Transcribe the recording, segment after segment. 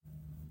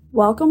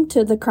Welcome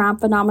to the Crime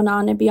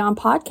Phenomenon and Beyond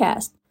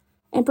podcast,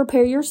 and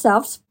prepare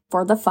yourselves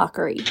for the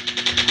fuckery.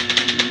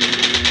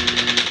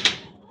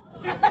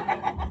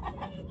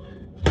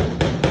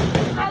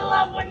 I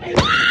love when they...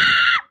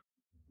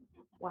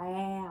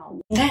 Wow.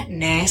 That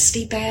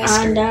nasty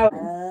bastard. I know.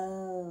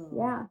 Oh.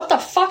 Yeah. What the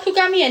fuck? Who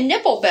got me a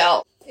nipple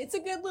belt? It's a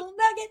good little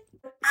nugget.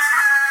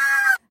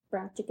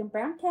 Brown chicken,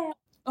 brown cat.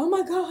 Oh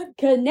my god.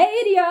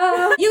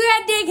 Canadian. You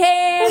got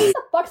dickhead.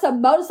 Fuck's a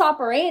modus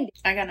operandi.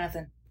 I got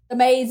nothing. The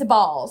maze of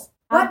balls.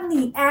 What in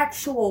the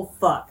actual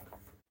fuck?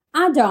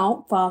 I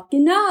don't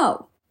fucking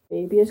know.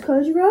 Maybe it's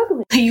cause you're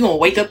ugly. You gonna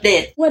wake up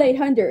dead.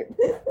 1-800.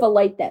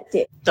 Fillet that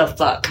dick. The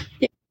fuck?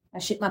 I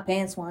shit my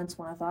pants once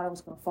when I thought I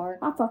was gonna fart.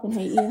 I fucking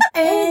hate you. And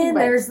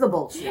Anyway. there's the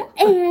bullshit.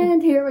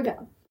 And here we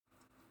go.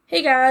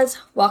 Hey guys,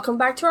 welcome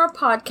back to our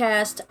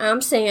podcast. I'm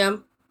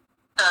Sam.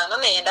 I'm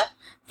Amanda.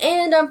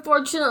 And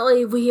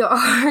unfortunately, we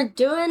are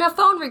doing a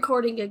phone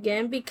recording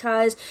again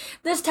because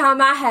this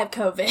time I have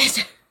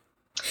COVID.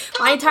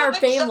 My entire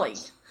family.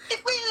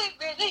 It really,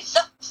 really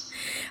sucks.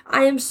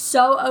 I am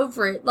so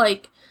over it.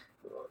 Like,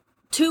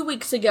 2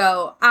 weeks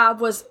ago, I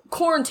was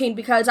quarantined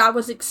because I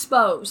was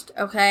exposed,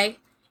 okay?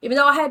 Even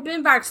though I had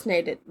been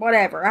vaccinated,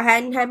 whatever. I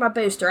hadn't had my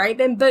booster. I ain't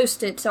been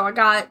boosted, so I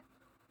got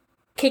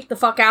kicked the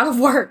fuck out of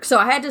work. So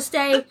I had to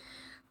stay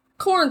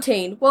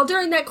quarantined. Well,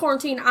 during that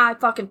quarantine, I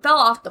fucking fell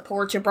off the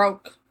porch and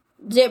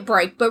did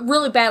break, but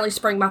really badly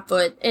sprained my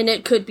foot, and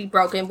it could be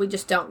broken. We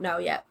just don't know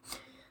yet.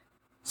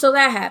 So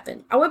that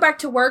happened. I went back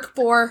to work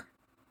for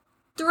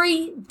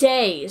 3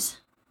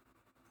 days,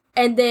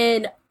 and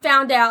then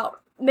found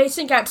out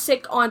Mason got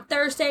sick on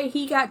Thursday.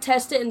 He got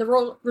tested, and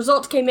the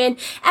results came in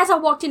as I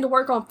walked into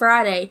work on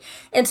Friday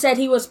and said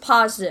he was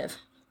positive.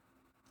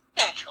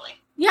 Naturally.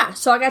 Yeah,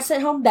 so I got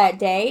sent home that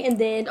day, and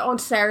then on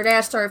Saturday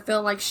I started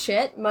feeling like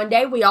shit.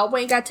 Monday we all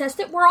went and got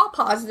tested. We're all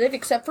positive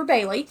except for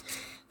Bailey.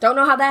 Don't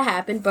know how that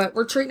happened, but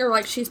we're treating her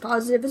like she's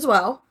positive as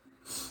well.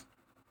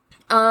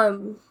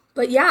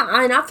 But yeah,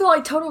 and I feel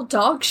like total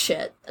dog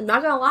shit. I'm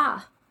not gonna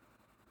lie.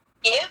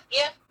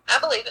 Yeah, I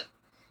believe it.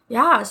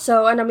 Yeah,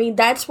 so, and I mean,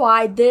 that's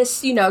why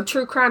this,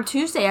 True Crime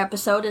Tuesday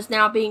episode is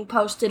now being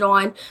posted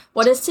on,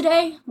 what is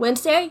today?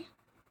 Wednesday?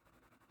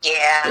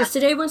 Yeah. Is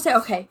today Wednesday?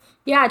 Okay.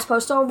 Yeah, it's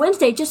posted on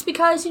Wednesday just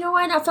because, you know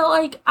what, I felt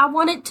like I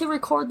wanted to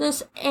record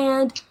this,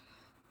 and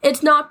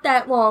it's not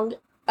that long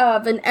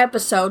of an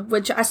episode,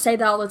 which I say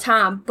that all the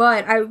time,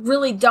 but I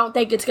really don't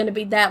think it's going to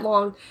be that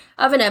long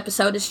of an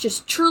episode. It's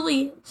just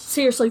truly,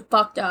 seriously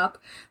fucked up.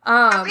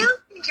 I really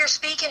think you're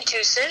speaking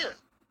too soon.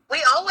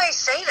 We always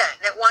say that,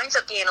 and it winds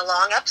up being a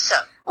long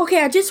episode.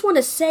 Okay, I just want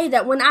to say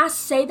that when I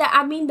say that,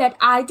 I mean that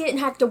I didn't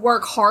have to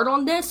work hard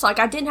on this. Like,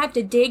 I didn't have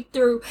to dig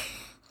through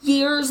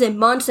years and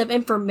months of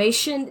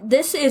information.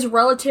 This is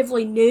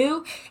relatively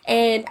new,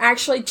 and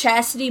actually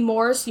Chastity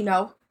Morris,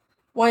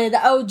 one of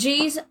the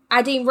OGs,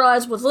 I didn't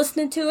realize was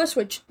listening to us,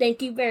 which thank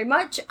you very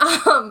much.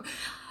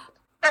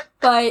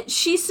 But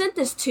she sent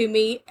this to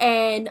me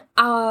and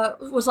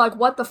was like,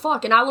 what the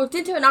fuck? And I looked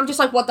into it and I'm just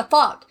like, what the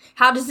fuck?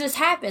 How does this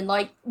happen?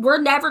 Like, we're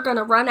never going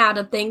to run out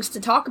of things to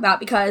talk about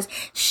because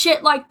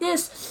shit like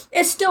this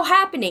is still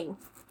happening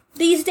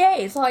these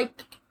days.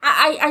 Like,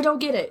 I don't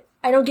get it.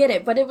 I don't get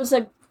it. But it's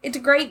a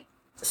great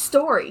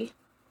story.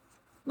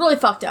 Really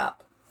fucked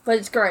up, but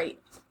it's great.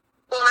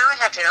 Well, now I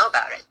have to know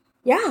about it.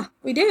 Yeah,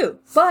 we do.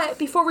 But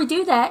before we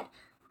do that,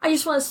 I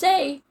just want to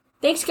say,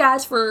 thanks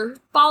guys for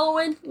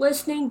following,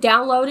 listening,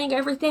 downloading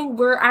everything.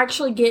 We're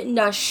actually getting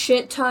a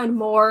shit ton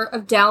more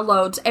of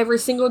downloads every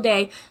single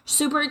day.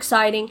 Super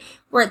exciting.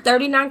 We're at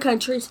 39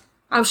 countries.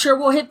 I'm sure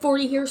we'll hit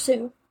 40 here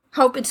soon.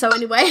 Hoping so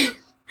anyway.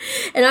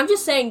 And I'm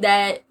just saying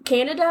that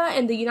Canada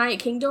and the United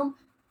Kingdom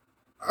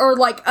are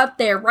like up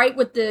there, right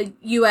with the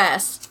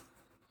US.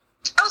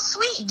 Oh,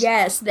 sweet.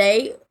 Yes,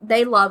 they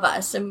love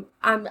us, and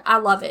I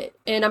love it.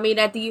 And I mean,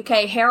 at the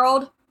UK,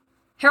 Harold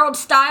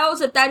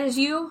Styles, if that is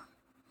you,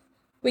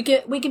 we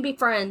can be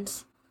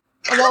friends.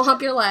 I won't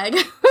hump your leg.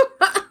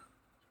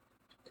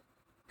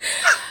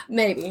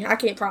 Maybe, I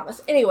can't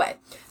promise. Anyway,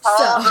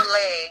 All the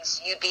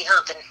legs you'd be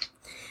humping.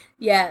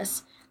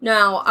 Yes.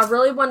 Now, I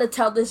really want to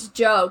tell this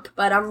joke,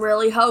 but I'm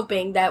really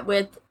hoping that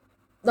with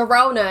the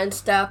Rona and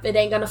stuff, it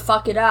ain't gonna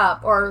fuck it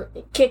up or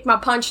kick my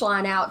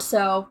punchline out.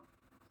 So,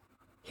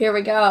 here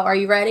we go. Are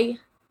you ready?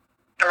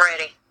 I'm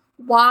ready.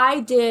 Why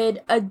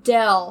did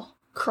Adele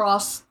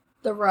cross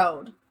the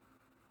road?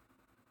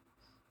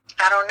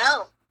 I don't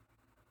know.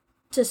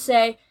 To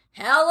say,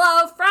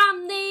 hello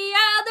from the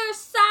other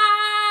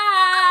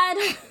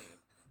side.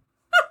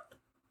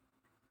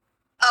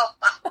 Oh,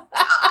 my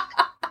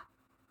God.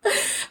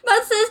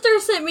 My sister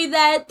sent me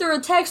that through a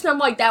text, and I'm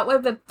like, that would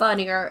have been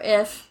funnier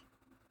if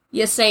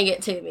you sang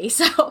it to me.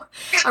 So,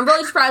 I'm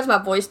really surprised my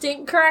voice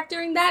didn't crack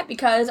during that,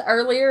 because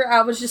earlier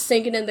I was just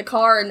singing in the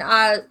car, and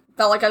I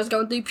felt like I was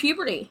going through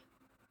puberty.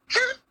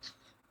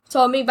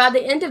 So, I mean, by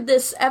the end of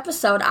this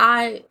episode,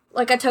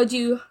 like I told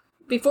you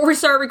before we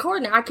started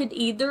recording, I could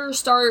either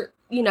start,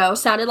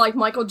 sounded like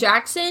Michael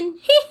Jackson,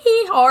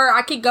 or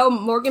I could go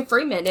Morgan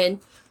Freeman, and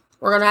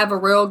we're going to have a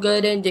real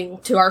good ending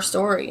to our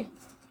story.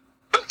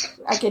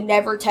 I can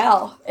never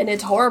tell, and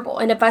it's horrible.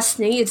 And if I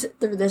sneeze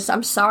through this,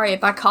 I'm sorry.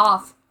 If I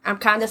cough, I'm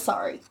kind of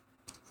sorry.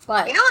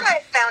 But You know what I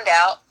found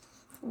out?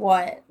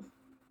 what?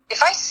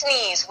 If I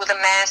sneeze with a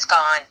mask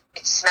on,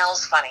 it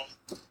smells funny.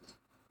 Am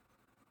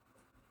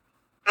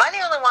I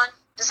the only one?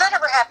 Does that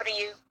ever happen to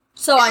you?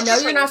 So It's I know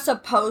just you're like- not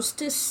supposed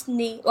to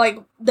sneeze. Like,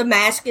 the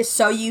mask is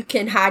so you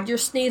can hide your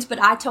sneeze, but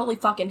I totally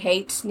fucking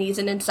hate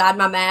sneezing inside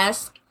my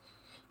mask.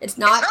 It's It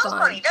not smells fun.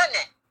 funny, doesn't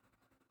it?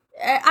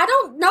 I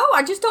don't know.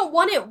 I just don't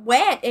want it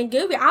wet and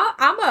gooey.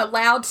 I'm a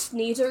loud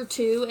sneezer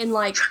too, and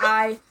like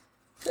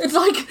it's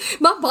like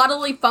my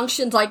bodily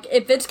functions. Like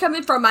if it's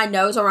coming from my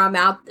nose or my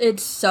mouth,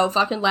 it's so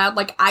fucking loud.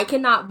 Like I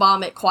cannot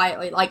vomit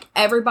quietly. Like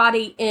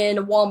everybody in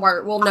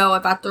Walmart will know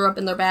if I threw up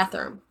in their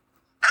bathroom.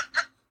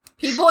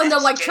 People in the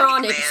That's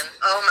electronics, stupid, man.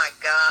 Oh my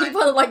god. people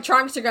in the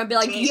electronics are gonna be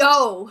like, Jesus.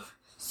 "Yo,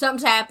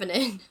 something's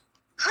happening."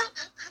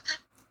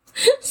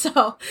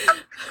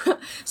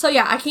 So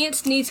yeah, I can't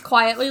sneeze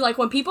quietly. Like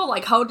when people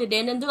like hold it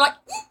in and they're like,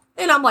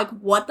 and I'm like,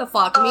 what the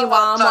fuck? Oh,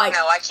 Meanwhile, I'm fuck like,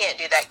 no, I can't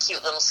do that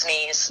cute little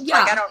sneeze. Yeah.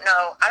 Like I don't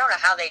know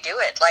how they do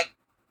it. Like,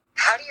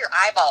 how do your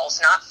eyeballs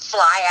not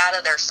fly out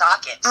of their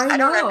sockets? I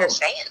don't know.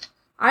 understand.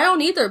 I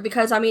don't either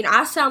because I mean,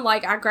 I sound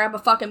like I grab a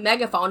fucking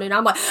megaphone and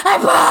I'm like,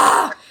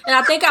 "Ah!" And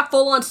I think I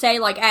full on say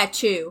like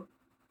achoo.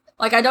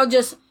 Like I don't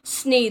just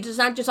sneeze. It's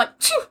not just like,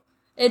 "Chew."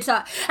 It's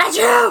a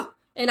achoo,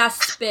 and I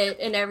spit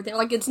and everything.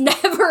 Like it's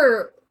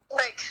never.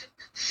 Like,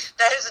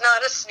 that is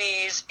not a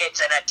sneeze, it's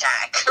an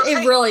attack.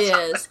 It really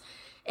is.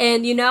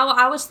 And, you know,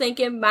 I was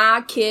thinking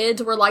my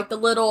kids were like the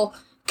little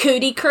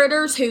cootie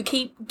critters who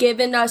keep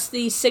giving us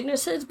these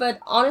sicknesses, but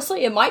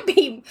honestly, it might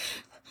be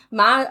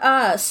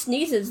my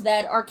sneezes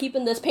that are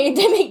keeping this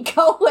pandemic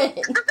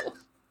going.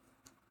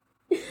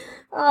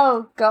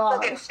 Oh, Fucking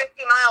God.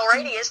 50-mile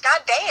radius,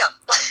 goddamn.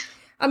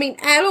 I mean,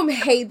 Adam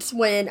hates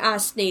when I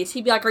sneeze.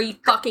 He'd be like, are you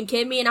fucking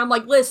kidding me? And I'm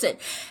like, listen,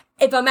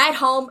 if I'm at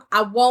home,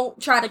 I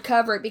won't try to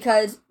cover it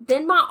because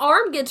then my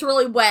arm gets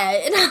really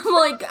wet. And I'm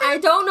like, I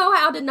don't know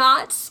how to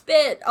not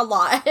spit a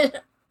lot.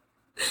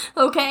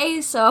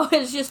 Okay, so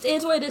it's just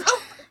is what it is.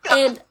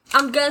 And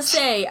I'm gonna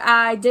say,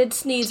 I did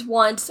sneeze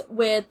once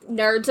with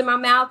nerds in my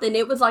mouth, and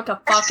it was like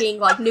a fucking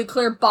like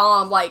nuclear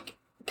bomb like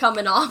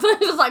coming off. It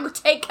was like,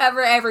 take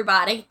cover,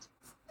 everybody.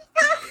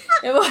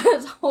 It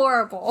was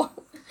horrible.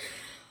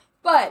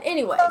 But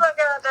anyway. Oh my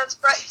god, that's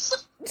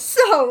priceless.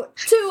 So,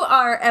 to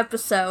our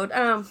episode,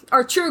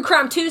 our True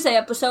Crime Tuesday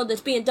episode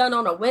that's being done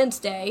on a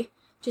Wednesday,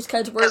 just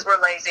because Because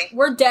we're lazy.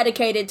 we're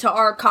dedicated to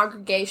our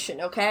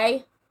congregation,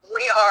 okay?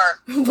 We are.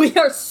 We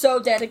are so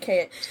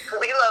dedicated.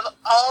 We love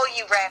all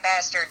you rat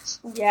bastards.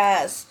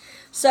 Yes.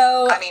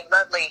 So, I mean,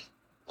 lovely,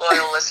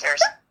 loyal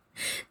listeners.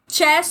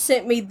 Chaz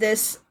sent me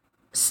this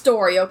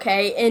story,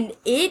 okay? And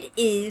it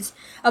is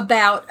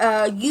about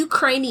a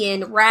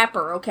Ukrainian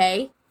rapper,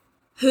 okay?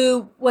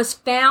 Who was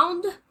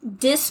found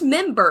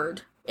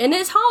dismembered in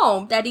his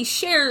home that he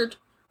shared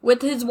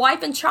with his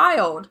wife and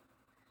child.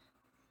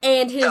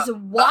 And his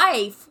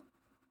wife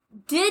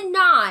did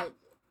not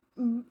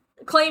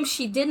claim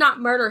she did not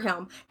murder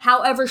him.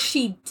 However,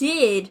 she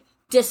did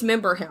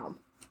dismember him.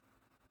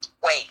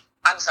 Wait,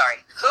 I'm sorry.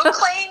 Who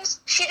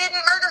claims she didn't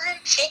murder him?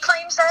 She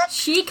claims that?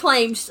 She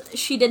claims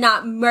she did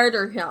not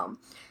murder him.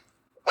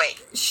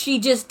 Wait, She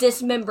just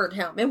dismembered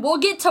him. And we'll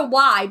get to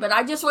why, but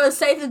I just want to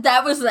say that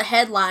that was the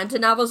headlines.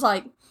 And I was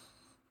like,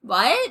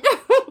 what?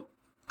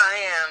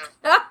 I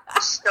am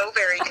so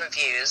very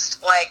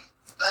confused. Like,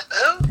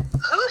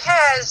 who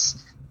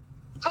has,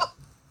 who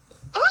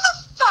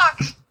the fuck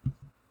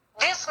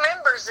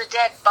dismembers a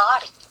dead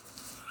body?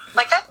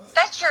 Like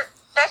that's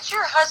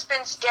your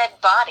husband's dead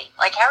body.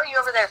 Like, how are you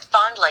over there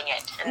fondling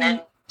it and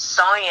then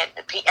sawing it?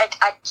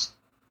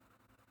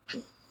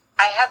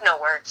 I have no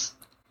words.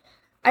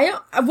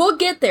 We'll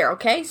get there,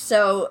 okay?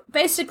 So Are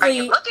basically,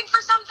 you looking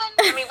for something?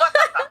 I mean, what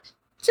the fuck?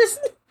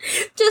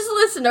 just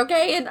listen,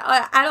 okay? And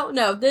I don't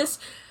know this.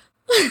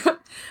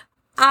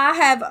 I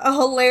have a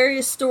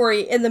hilarious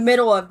story in the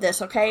middle of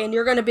this, okay? And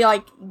you're gonna be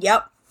like,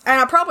 "Yep." And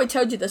I probably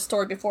told you this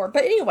story before,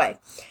 but anyway,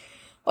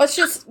 let's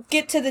just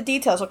get to the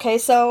details, okay?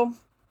 So,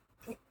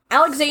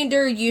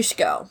 Alexander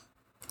Yushko,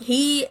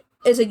 he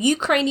is a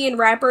Ukrainian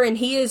rapper, and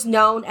he is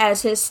known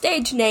as his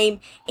stage name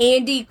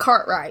Andy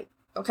Cartwright,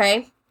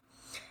 okay?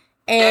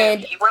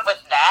 And Dude, you went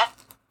with that?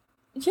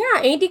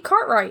 yeah, Andy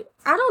Cartwright.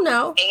 I don't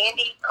know.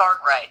 Andy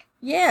Cartwright.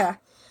 Yeah.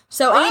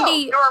 So Wow,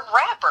 Andy, you're a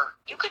rapper.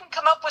 You couldn't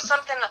come up with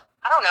something,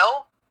 I don't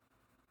know,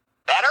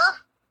 better?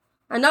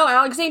 I know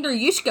Alexander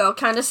Yushko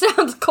kind of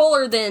sounds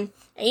cooler than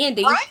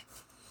Andy. Right?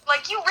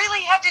 Like, you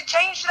really had to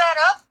change that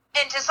up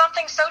into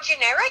something so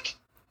generic?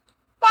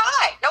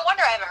 Why? No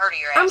wonder I haven't heard of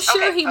your ass. I'm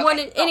sure Okay, he okay,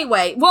 wanted go.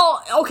 anyway.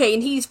 Well, okay,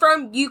 and he's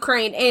from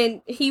Ukraine,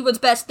 and he was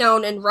best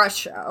known in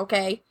Russia.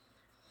 Okay,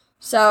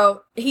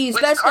 so he's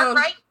Was best known.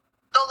 Cartwright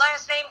the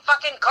last name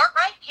fucking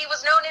Cartwright? He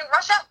was known in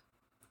Russia?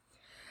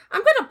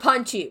 I'm gonna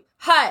punch you.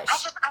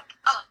 Hush.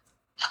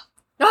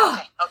 Ugh.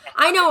 Okay.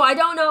 I know, I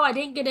don't know, I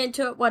didn't get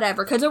into it,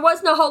 whatever, because there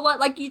wasn't a whole lot,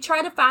 like, you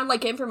try to find,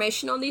 like,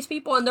 information on these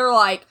people, and they're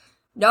like,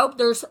 Nope,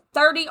 there's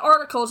 30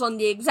 articles on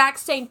the exact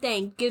same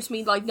thing. Gives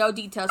me, like, no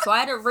details. So I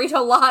had to read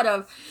a lot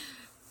of,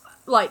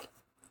 like,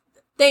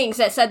 things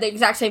that said the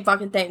exact same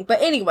fucking thing.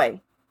 But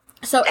anyway,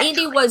 so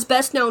Andy was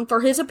best known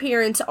for his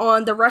appearance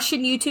on the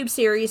Russian YouTube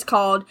series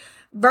called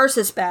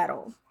Versus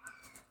Battle,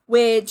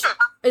 which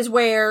is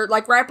where,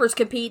 like, rappers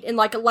compete in,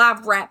 like,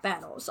 live rap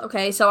battles,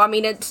 okay? So, I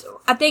mean,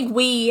 I think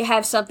we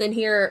have something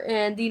here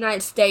in the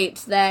United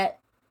States that,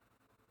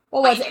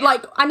 what was it?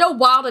 Like, I know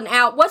Wild and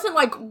Out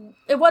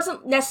it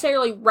wasn't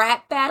necessarily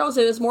rap battles,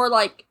 it was more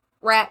like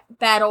rap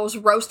battles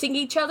roasting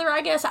each other,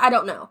 I guess. I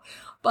don't know.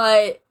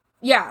 But,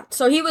 yeah,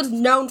 so he was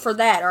known for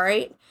that,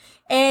 alright?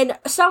 And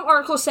some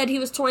articles said he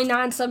was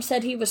 29, some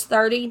said he was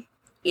 30.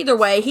 Either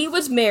way, he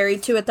was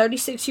married to a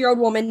 36-year-old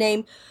woman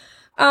named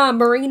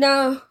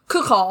Marina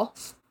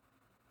Kukal.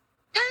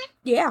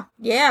 Yeah,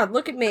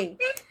 look at me.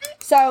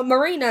 So,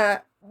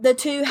 Marina, the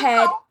two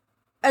had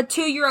a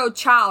 2-year-old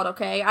child,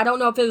 okay? I don't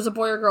know if it was a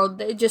boy or girl.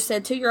 It just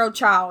said 2-year-old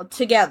child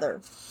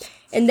together.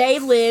 And they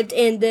lived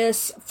in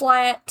this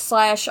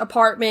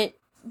flat/apartment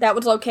that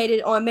was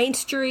located on Main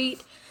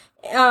Street,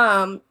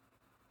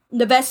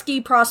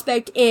 Nevsky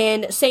Prospect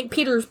in St.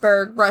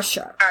 Petersburg,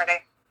 Russia.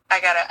 Alright, I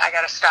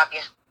gotta stop you.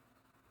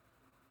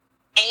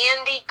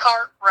 Andy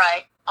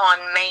Cartwright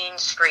on Main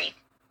Street.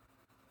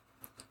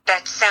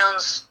 That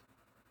sounds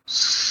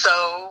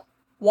so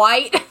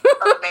White.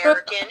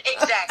 American.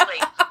 Exactly.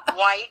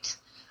 White,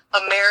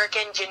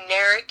 American,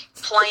 generic,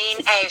 plain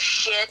ass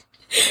shit.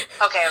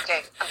 Okay,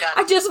 I'm done.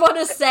 I just want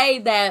to say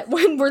that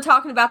when we're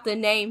talking about the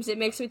names, it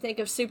makes me think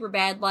of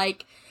Superbad.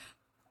 Like,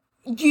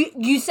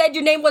 you said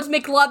your name was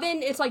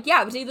McLovin? It's like,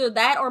 yeah, it was either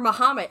that or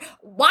Muhammad.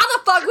 Why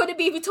the fuck would it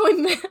be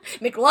between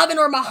McLovin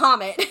or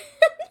Muhammad?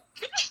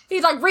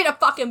 He's like, read a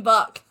fucking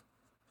book.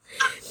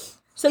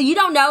 So you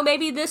don't know,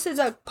 maybe this is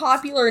a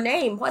popular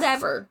name,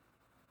 whatever.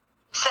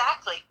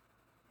 Exactly.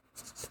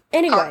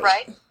 Anyway.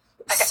 Right?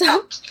 Okay.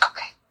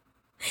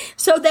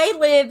 So they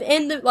live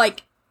in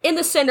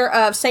the center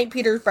of St.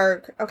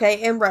 Petersburg,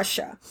 okay, in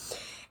Russia.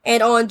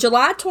 And on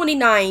July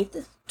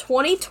 29th,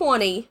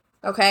 2020,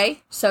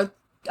 okay, so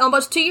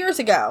almost 2 years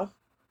ago.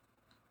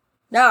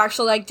 No,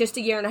 actually, like, just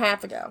a year and a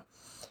half ago.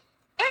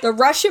 The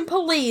Russian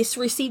police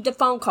received a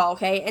phone call,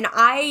 okay, and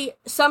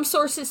some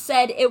sources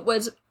said it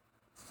was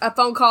a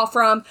phone call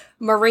from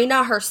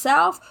Marina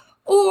herself,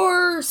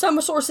 or some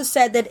sources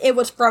said that it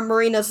was from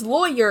Marina's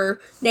lawyer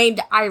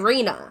named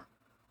Irina.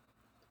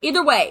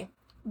 Either way,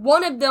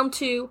 one of them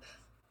two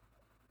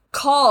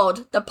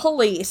called the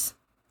police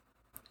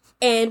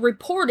and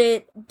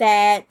reported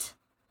that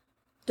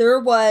there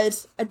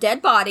was a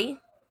dead body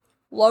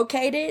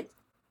located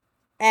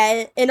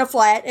in a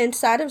flat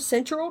inside of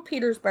central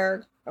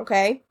Petersburg,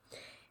 okay?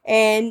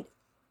 And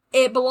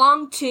it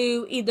belonged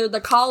to either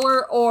the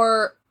caller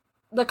or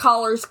the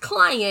caller's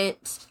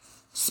client's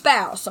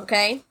spouse,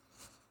 okay?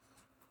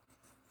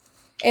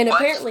 And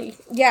apparently,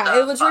 yeah,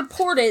 it was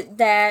reported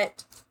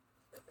that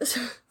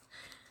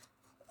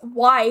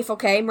wife,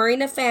 okay,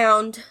 Marina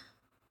found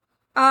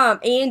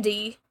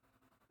Andy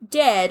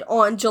dead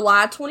on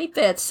July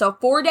 25th, so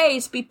 4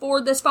 days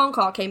before this phone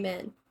call came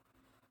in.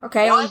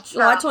 Okay, on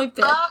July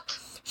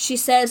 25th. She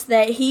says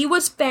that he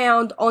was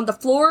found on the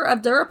floor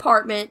of their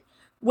apartment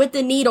with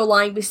the needle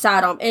lying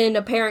beside him in an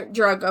apparent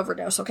drug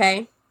overdose,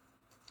 okay?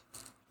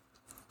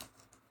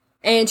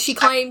 And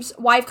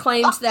wife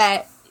claims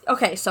that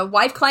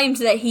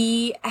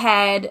he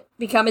had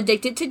become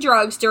addicted to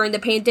drugs during the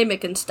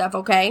pandemic and stuff,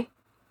 okay?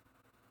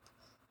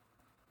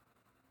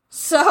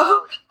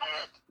 So,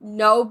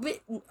 no,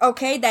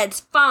 okay, that's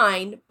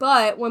fine,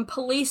 but when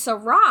police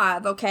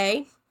arrive,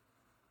 okay,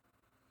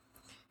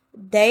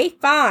 they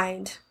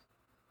find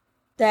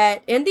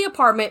that in the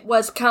apartment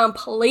was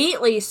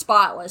completely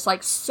spotless,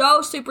 like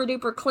so super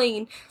duper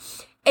clean,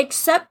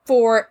 except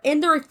for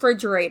in the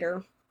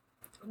refrigerator,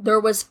 there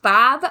was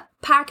 5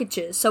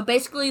 packages, so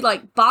basically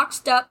like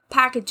boxed up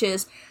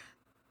packages,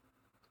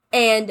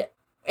 and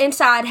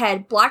inside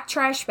had black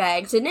trash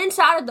bags, and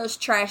inside of those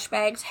trash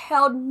bags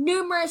held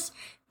numerous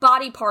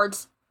body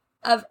parts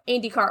of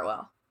Andy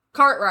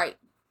Cartwright.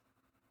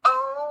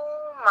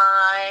 Oh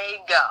my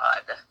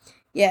God.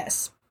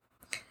 Yes.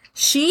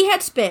 She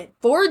had spent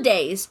 4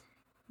 days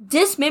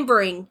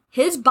dismembering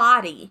his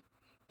body,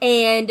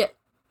 and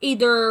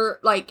either,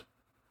 like,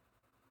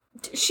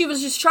 she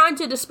was just trying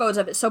to dispose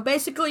of it. So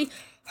basically,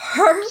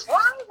 Why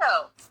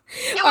though?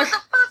 It was a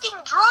fucking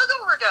drug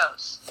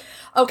overdose.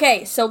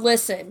 Okay, so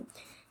listen.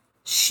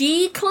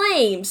 She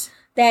claims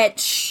that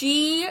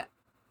she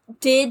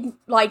did,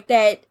 like,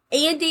 that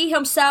Andy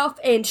himself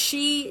and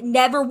she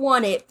never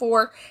wanted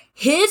for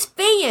his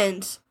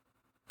fans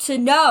to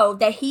know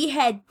that he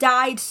had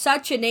died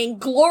such an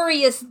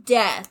inglorious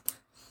death.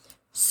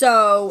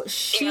 So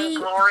she...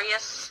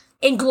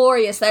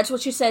 Inglorious, that's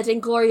what she says,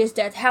 inglorious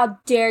death. How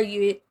dare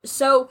you?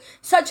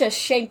 Such a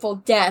shameful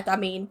death. I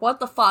mean, what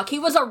the fuck? He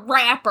was a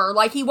rapper.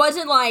 Like, he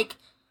wasn't like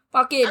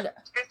fucking...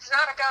 It's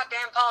not a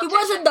goddamn politician. He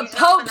wasn't the He's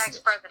Pope's... not the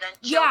next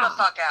president. Chill the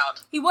fuck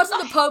out. He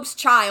wasn't the Pope's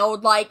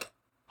child. Like,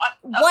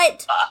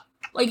 what?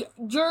 Like,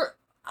 you're...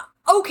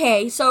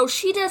 okay, so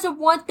she doesn't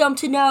want them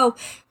to know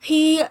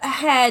he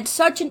had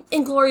such an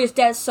inglorious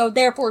death, so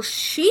therefore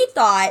she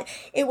thought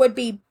it would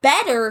be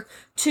better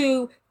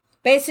to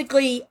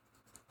basically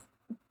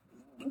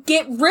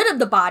get rid of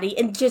the body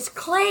and just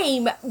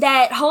claim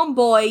that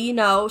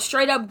homeboy,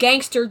 straight up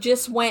gangster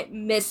just went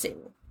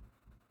missing.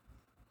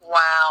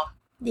 Wow.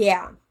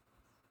 Yeah.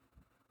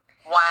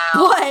 Wow.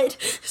 But,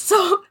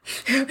 so,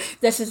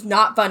 this is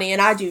not funny, and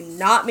I do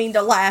not mean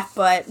to laugh,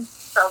 but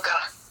Oh,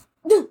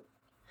 God.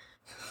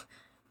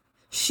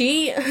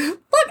 she,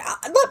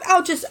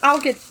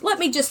 let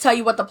me just tell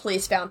you what the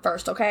police found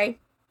first, okay?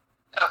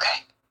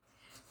 Okay.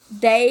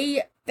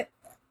 They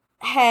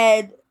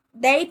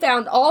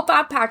found all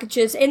 5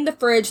 packages in the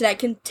fridge that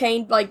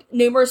contained, like,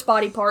 numerous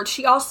body parts.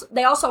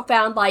 They also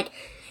found, like,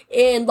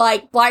 in,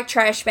 like, black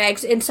trash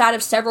bags inside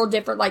of several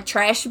different, like,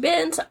 trash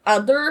bins,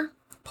 other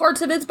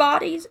parts of his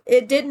bodies.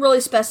 It didn't really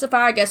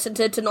specify, I guess, since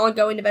it's an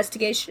ongoing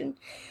investigation,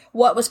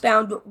 what was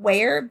found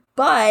where,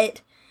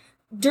 but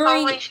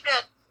Holy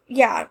shit.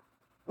 yeah,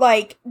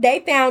 like,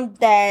 they found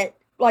that,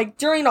 like,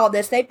 during all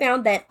this, they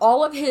found that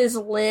all of his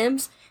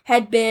limbs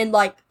had been,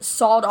 like,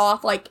 sawed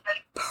off, like,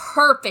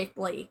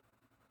 perfectly.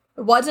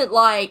 It wasn't,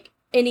 like,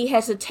 any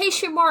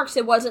hesitation marks.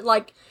 It was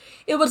like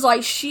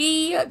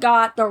she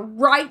got the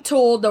right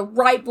tool, the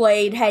right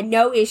blade, had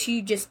no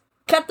issue, just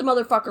cut the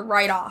motherfucker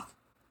right off.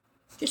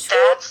 Just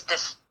That's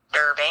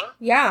disturbing.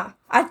 yeah.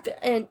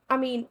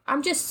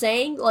 I'm just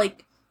saying,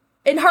 like,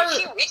 in her...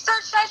 Did she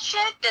research that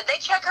shit? Did they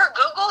check her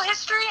Google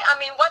history? I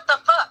mean, what the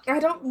fuck? I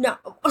don't know.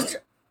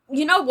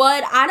 You know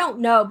what? I don't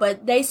know,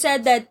 but they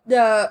said that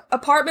the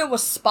apartment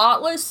was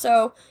spotless,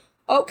 so,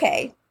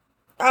 okay.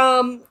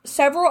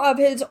 Several of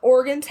his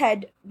organs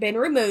had been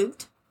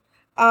removed.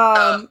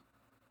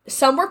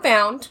 Some were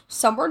found,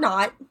 some were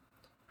not.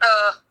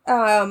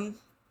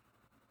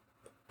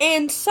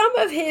 And some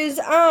of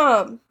his,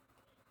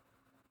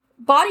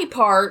 body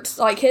parts,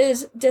 like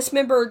his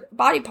dismembered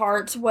body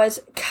parts,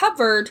 was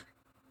covered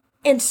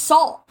in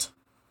salt.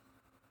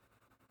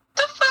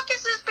 The fuck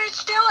is this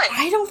bitch doing?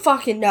 I don't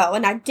fucking know,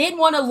 and I didn't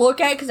want to look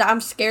at it because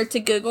I'm scared to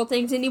Google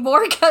things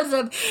anymore because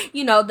of,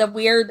 the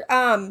weird,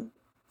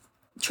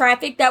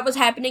 traffic that was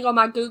happening on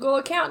my Google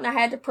account, and I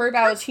had to prove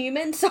I was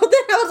human. So then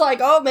I was like,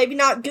 oh, maybe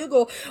not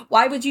Google.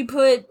 Why would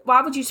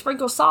you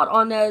sprinkle salt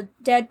on a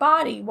dead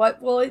body?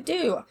 What will it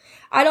do?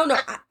 I don't know.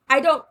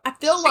 I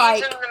feel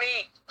like Season the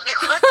meat.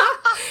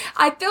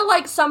 I feel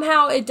like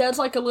somehow it does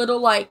like a little,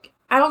 like,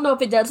 I don't know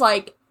if it does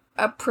like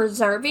a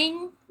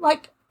preserving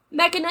like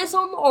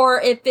mechanism or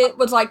if it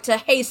was like to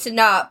hasten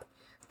up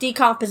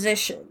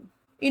decomposition.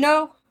 The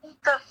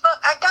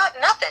fuck? I got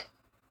nothing.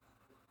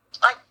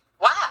 Like,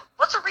 wow.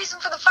 What's the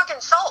reason for the fucking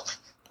salt?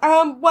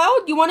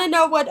 Well, you want to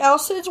know what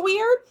else is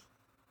weird?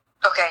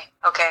 Okay,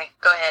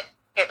 go ahead.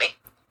 Hit me.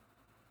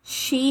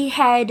 She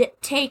had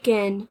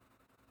taken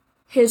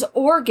his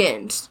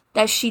organs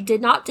that she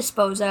did not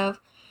dispose of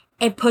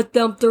and put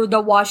them through the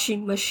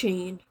washing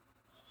machine.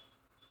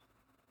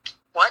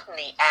 What in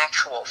the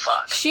actual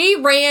fuck? She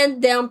ran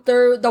them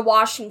through the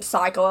washing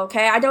cycle,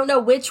 okay? I don't know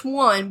which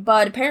one,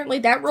 but apparently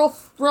that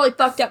really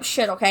fucked up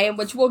shit, okay? And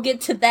which we'll get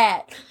to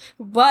that.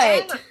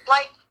 But... Dude,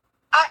 like,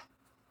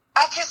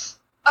 I just...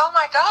 Oh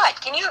my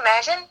god, can you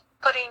imagine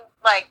putting,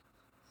 like,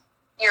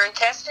 your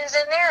intestines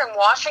in there and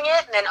washing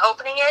it and then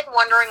opening it and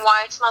wondering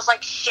why it smells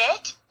like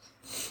shit?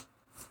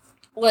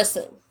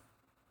 Listen.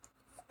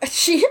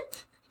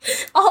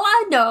 All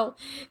I know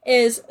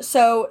is,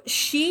 so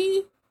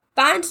she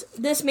finds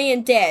this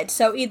man dead.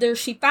 So either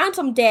she finds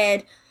him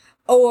dead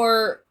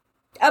or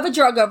of a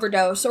drug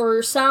overdose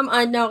or some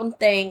unknown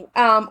thing,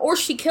 or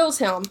she kills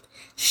him.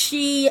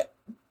 She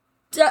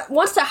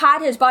wants to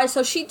hide his body,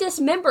 so she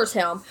dismembers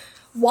him,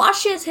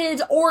 washes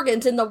his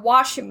organs in the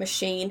washing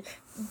machine,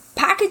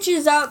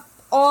 packages up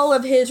all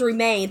of his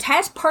remains,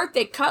 has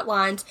perfect cut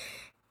lines,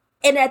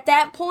 and at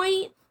that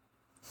point,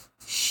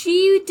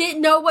 she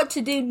didn't know what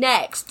to do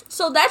next.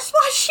 So that's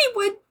why she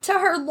went to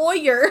her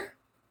lawyer.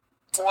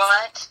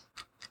 What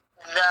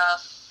the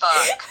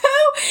fuck?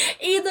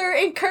 Who either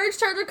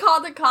encouraged her to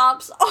call the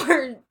cops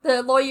or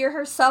the lawyer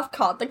herself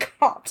called the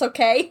cops,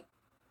 okay?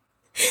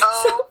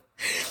 Oh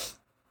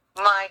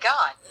my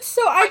god.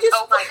 So I just...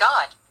 Oh my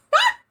god.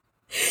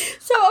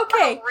 So,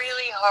 okay. A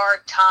really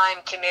hard time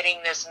committing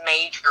this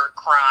major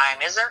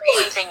crime. Is there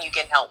anything you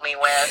can help me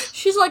with?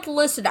 She's like,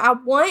 listen, I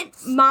want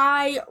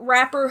my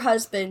rapper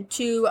husband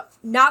to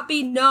not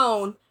be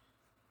known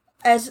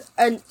as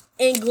an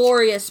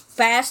inglorious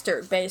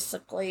bastard,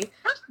 basically,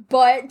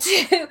 but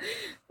to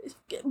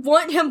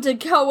want him to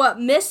go up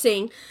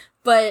missing,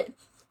 but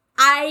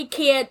I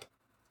can't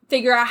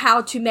figure out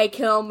how to make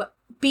him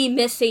be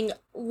missing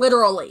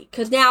literally,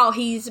 because now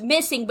he's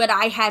missing, but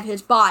I have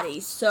his body,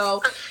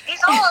 so... He's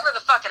all over the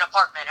fucking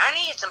apartment. I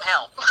need some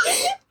help.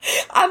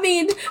 I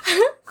mean,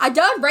 I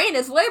done ran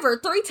his liver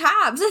 3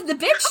 times, and the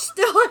bitch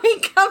still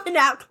ain't coming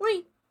out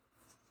clean.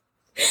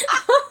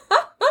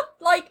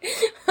 Like,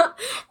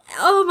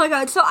 oh my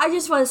god, so I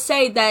just want to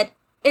say that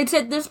it's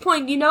at this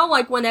point,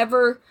 like,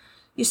 whenever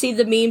you see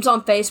the memes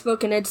on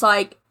Facebook, and it's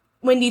like,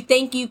 when you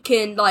think you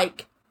can,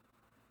 like,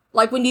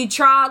 like when you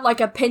try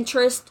like a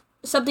Pinterest,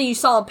 something you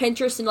saw on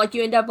Pinterest and like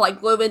you end up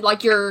like gluing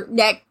like your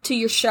neck to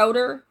your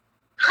shoulder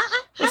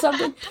or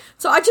something.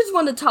 So I just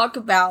want to talk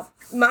about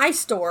my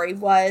story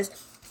was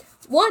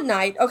one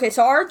night, okay,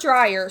 so our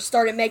dryer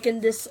started making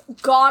this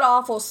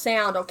god-awful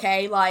sound,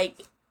 okay,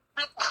 like,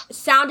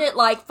 sounded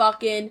like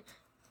fucking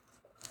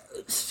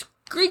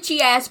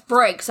screechy-ass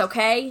brakes,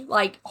 okay,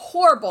 like,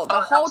 horrible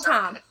the whole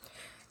time.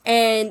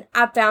 And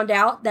I found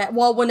out that,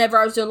 well, whenever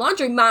I was doing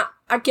laundry,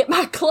 I get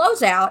my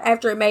clothes out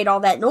after it made all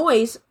that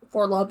noise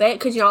for a little bit,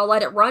 because, you know, I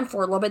let it run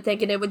for a little bit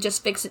thinking it would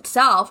just fix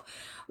itself.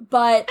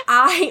 But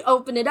I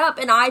open it up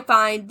and I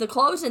find the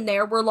clothes in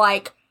there were,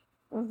 like,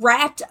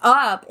 wrapped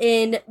up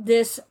in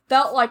this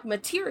felt-like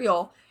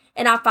material.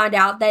 And I find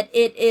out that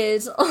it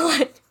is,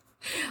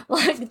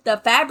 like the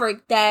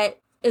fabric that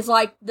is,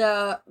 like,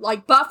 the,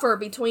 like, buffer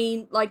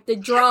between, like, the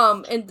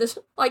drum and this,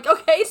 like,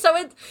 okay,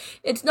 so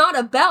it's not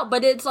a belt,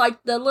 but it's,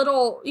 like, the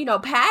little, you know,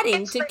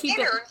 padding to keep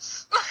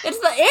innards. It's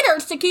the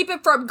innards to keep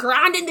it from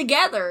grinding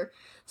together.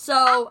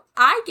 So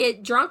I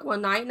get drunk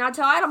one night and I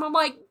tell Adam, I'm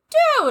like,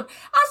 dude,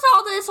 I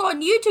saw this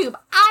on YouTube.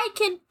 I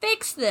can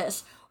fix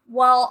this.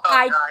 Well,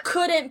 I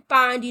couldn't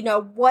find, you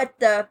know, what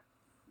the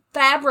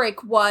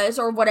fabric was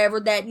or whatever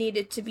that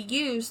needed to be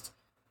used.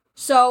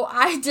 So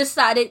I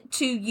decided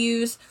to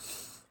use,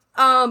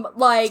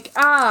 like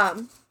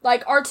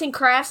arts and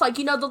crafts, like,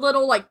 you know, the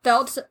little, like,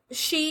 felt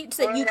sheets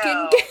that you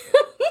can get.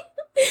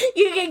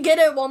 You can get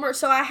at Walmart.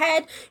 So I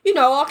had, you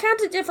know, all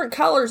kinds of different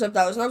colors of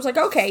those. And I was like,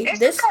 okay, Isn't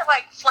this... that,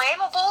 like,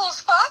 flammable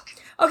as fuck?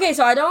 Okay,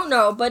 so I don't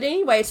know. But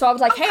anyway, so I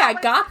was like, hey, I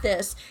got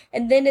this.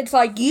 And then it's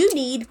like, you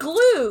need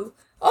glue.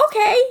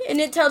 Okay. And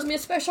it tells me a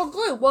special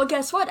glue. Well,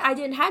 guess what? I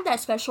didn't have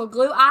that special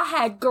glue. I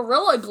had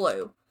Gorilla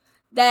Glue.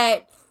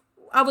 That,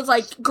 I was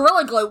like,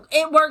 Gorilla Glue,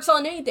 it works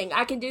on anything.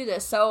 I can do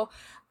this. So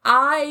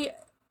I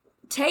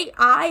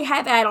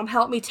have Adam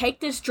help me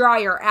take this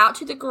dryer out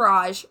to the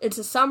garage. It's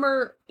a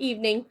summer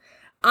evening.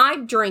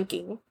 I'm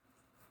drinking,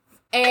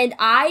 and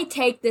I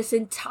take this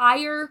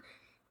entire,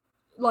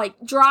 like,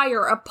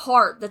 dryer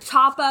apart, the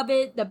top of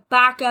it, the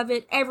back of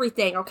it,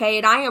 everything, okay,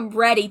 and I am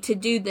ready to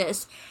do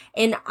this,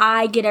 and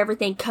I get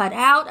everything cut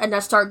out, and I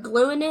start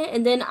gluing it,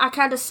 and then I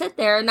kind of sit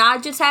there, and I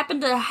just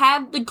happened to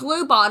have the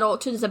glue bottle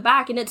to the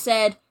back, and it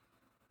said,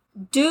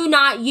 do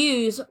not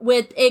use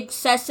with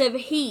excessive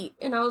heat,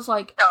 and I was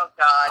like, Oh,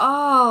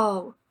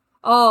 God.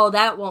 oh,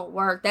 that won't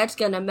work, that's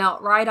gonna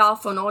melt right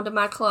off and onto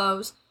my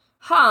clothes.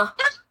 Huh.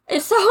 And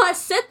so I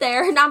sit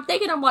there and I'm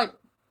thinking, I'm like,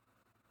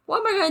 what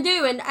am I going to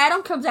do? And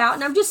Adam comes out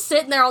and I'm just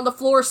sitting there on the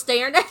floor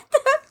staring at the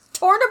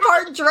torn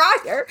apart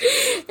dryer.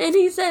 And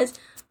he says,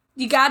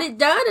 you got it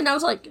done? And I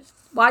was like,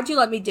 why'd you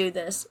let me do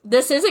this?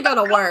 This isn't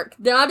going to work.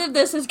 None of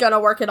this is going to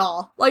work at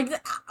all. Like,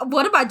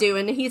 what am I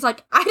doing? And he's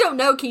like, I don't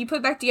know. Can you put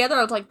it back together?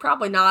 I was like,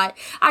 probably not.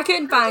 I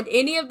couldn't find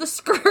any of the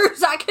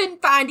screws. I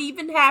couldn't find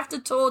even half the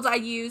tools I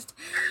used.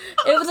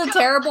 It was a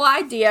terrible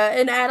idea.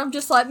 And Adam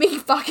just let me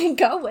fucking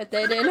go with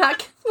it. And I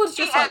was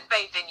just He had like,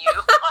 faith in you.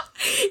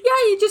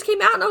 yeah, he just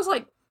came out and I was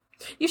like,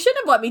 you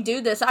shouldn't have let me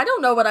do this. I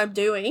don't know what I'm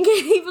doing. And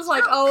he was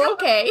like, oh,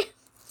 okay.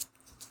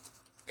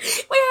 We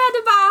had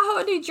to buy a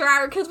whole new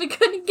dryer because we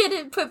couldn't get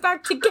it put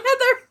back together.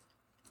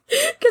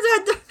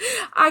 Because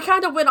I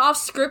kind of went off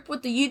script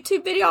with the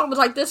YouTube video and was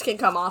like, this can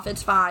come off.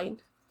 It's fine.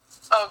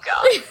 Oh,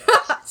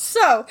 God.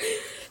 So,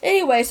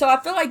 anyway, so I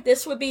feel like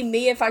this would be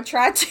me if I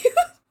tried to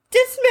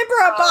dismember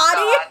a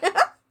body.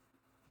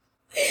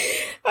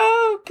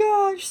 Oh,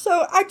 gosh.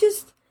 So,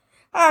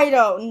 I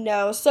don't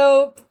know.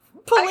 So,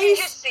 I can police...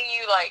 just see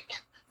you, like,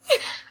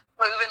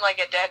 moving like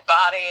a dead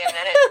body and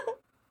then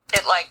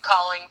it like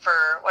calling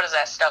for, what is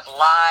that stuff,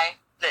 lye,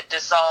 that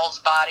dissolves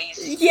bodies.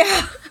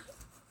 Yeah.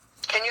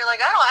 And you're like,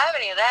 I don't have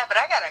any of that, but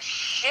I got a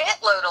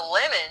shitload of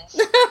lemons.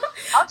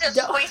 I'll just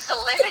squeeze the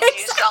lemon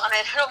juice on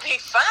it. It'll be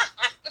fine.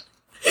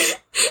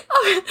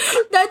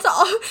 That's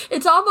all.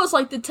 It's almost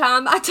like the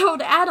time I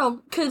told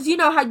Adam, because you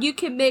know how you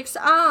can mix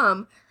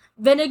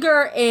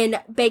vinegar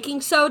and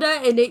baking soda,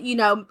 and it, you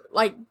know,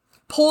 like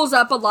pulls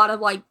up a lot of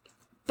like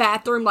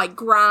bathroom like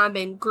grime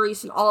and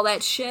grease and all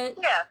that shit.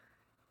 Yeah.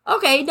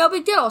 Okay, no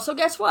big deal. So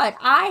guess what?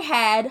 I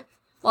had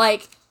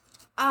like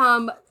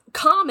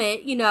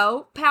Comet, you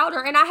know,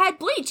 powder, and I had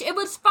bleach. It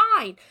was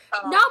fine.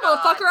 Oh, no, God.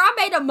 motherfucker, I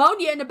made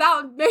ammonia and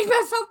about made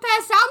myself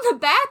pass out in the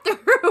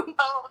bathroom.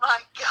 Oh, my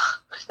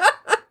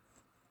God.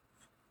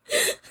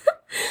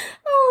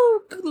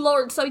 Oh, good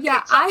Lord. So,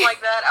 yeah, Something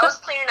like that. I was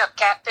cleaning up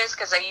cat piss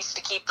because I used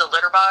to keep the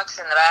litter box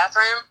in the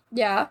bathroom.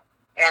 Yeah.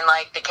 And,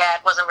 like, the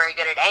cat wasn't very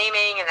good at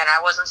aiming, and then I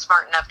wasn't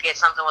smart enough to get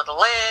something with a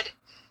lid.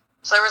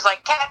 So there was,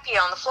 like, cat pee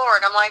on the floor,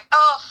 and I'm like,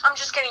 oh, I'm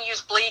just going to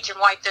use bleach and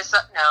wipe this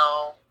up.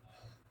 No.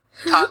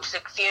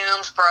 Toxic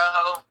fumes,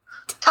 bro.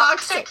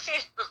 Toxic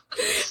fumes.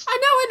 I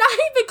know, and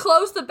I even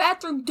closed the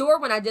bathroom door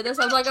when I did this.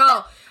 I was like,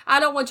 oh, I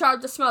don't want y'all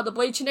to smell the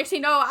bleach. And next thing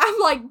you know, I'm,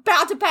 like,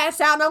 about to pass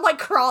out, and I'm, like,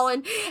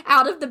 crawling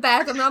out of the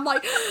bathroom, and I'm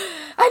like,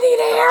 I need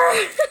air.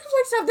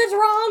 Like, something's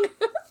wrong.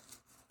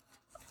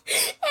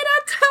 And I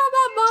tell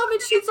my mom,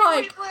 and she's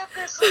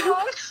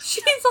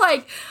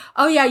like,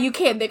 oh yeah, you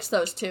can't mix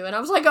those two. And I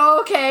was like,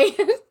 oh, okay.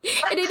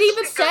 And it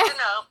even said,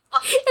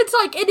 it's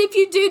like, and if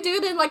you do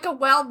it in like a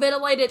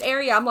well-ventilated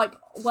area, I'm like,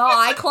 well,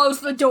 I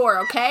closed the door,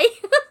 okay?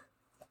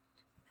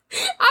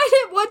 I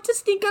didn't want to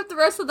stink up the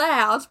rest of the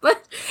house,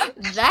 but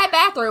that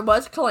bathroom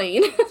was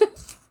clean.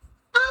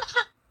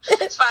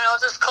 It's fine, I'll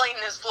just clean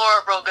this floor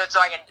up real good so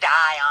I can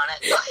die on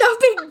it. No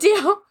big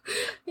deal.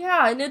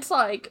 Yeah, and it's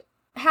like,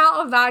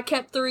 how have I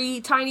kept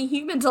 3 tiny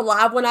humans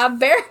alive when I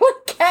barely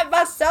kept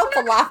myself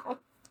alive?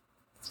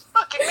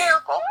 Fucking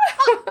miracle.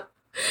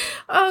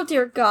 Oh,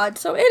 dear God.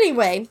 So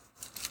anyway,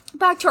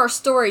 back to our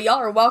story. Y'all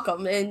are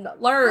welcome and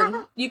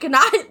learn. You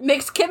cannot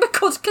mix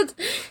chemicals because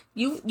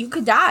you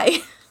could die.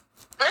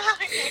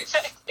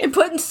 And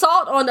putting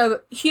salt on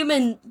a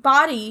human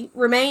body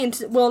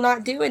remains will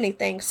not do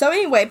anything. So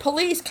anyway,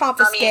 police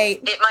confiscate.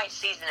 I mean, it might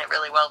season it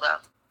really well, though.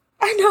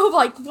 I know,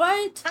 like,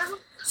 what?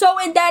 So,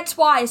 and that's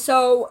why.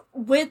 So,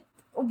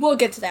 we'll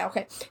get to that,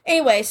 okay.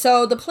 Anyway,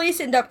 so the police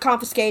end up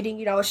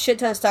confiscating, a shit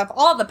ton of stuff.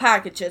 All the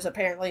packages,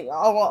 apparently.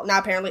 Oh, well,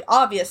 not apparently,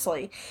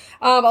 obviously.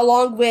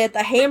 Along with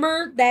a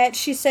hammer that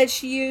she said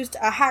she used,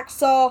 a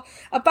hacksaw,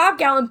 a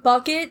 5-gallon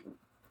bucket,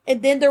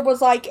 and then there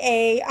was like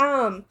a,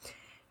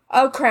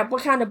 oh crap,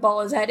 what kind of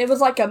bowl is that? It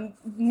was like a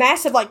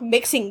massive, like,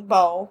 mixing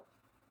bowl,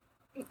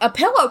 a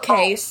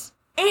pillowcase,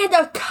 and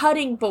a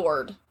cutting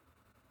board.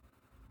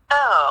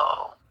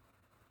 Oh.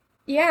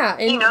 Yeah.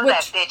 And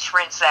that bitch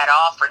rinsed that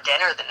off for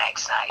dinner the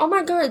next night. Oh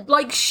my God,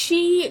 like,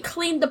 she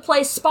cleaned the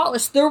place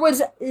spotless. There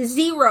was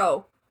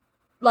zero,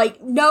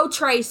 like, no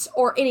trace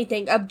or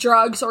anything of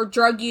drugs or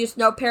drug use,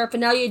 no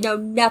paraphernalia, no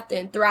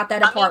nothing throughout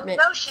that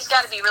apartment. I mean, she's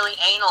got to be really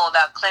anal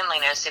about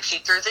cleanliness if she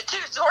threw the 2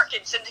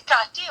 Zorkins in the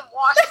goddamn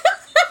washer.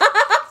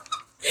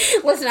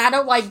 Listen, I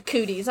don't like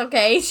cooties,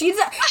 okay? She's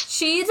a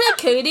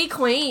cootie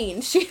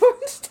queen. She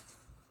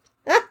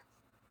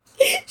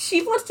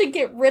wants to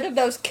get rid of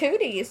those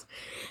cooties.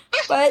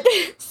 But,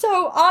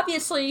 so,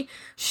 obviously,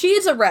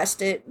 she's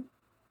arrested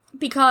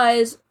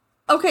because,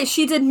 okay,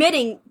 she's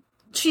admitting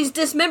she's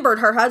dismembered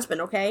her husband,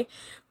 okay?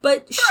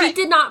 But she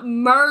did not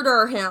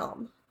murder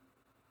him.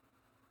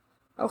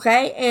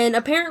 Okay? And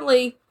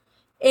apparently,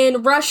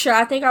 in Russia,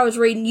 I think I was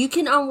reading, you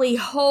can only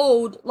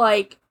hold,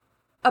 like,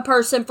 a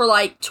person for,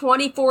 like,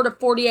 24 to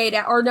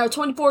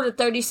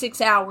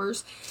 36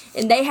 hours.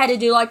 And they had to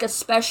do, like, a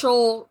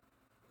special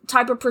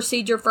type of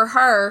procedure for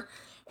her.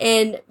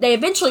 And they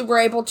eventually were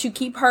able to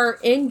keep her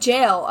in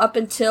jail up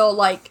until,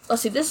 like,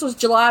 let's see, this was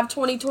July of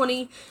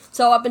 2020,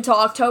 so up until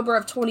October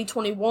of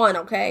 2021,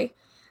 okay?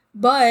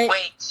 But...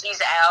 Wait, she's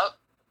out?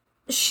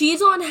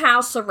 She's on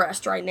house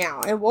arrest right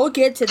now, and we'll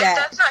get to that.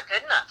 That's not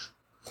good enough.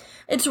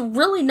 It's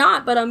really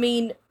not, but I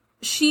mean,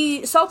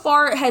 she, so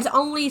far, has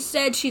only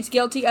said she's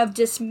guilty of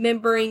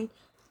dismembering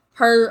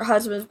her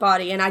husband's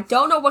body, and I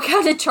don't know what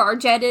kind of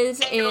charge that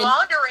is. And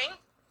laundering.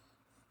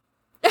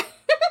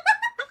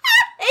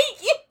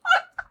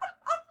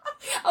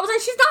 I was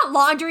like, she's not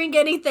laundering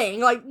anything.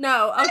 Like,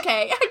 no,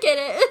 okay, I get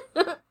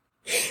it.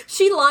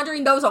 She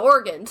laundering those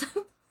organs.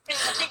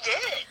 She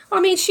did. I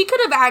mean, she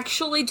could have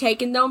actually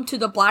taken them to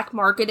the black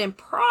market and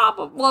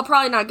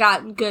probably not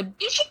gotten good.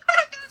 She could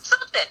have done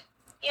something.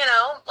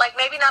 Like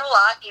maybe not a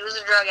lot. He was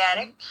a drug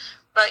addict.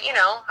 But,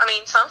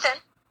 something.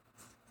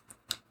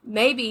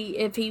 Maybe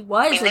if he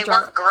was they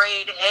weren't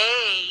grade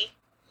A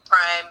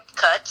crime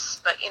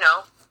cuts, but, it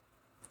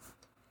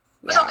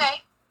was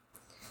okay.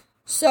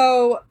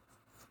 So...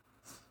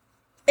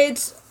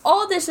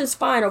 all this is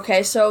fine,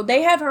 okay, so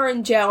they have her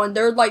in jail, and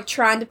they're, like,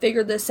 trying to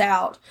figure this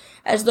out,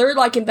 as they're,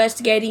 like,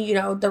 investigating,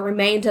 the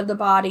remains of the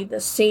body, the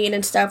scene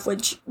and stuff,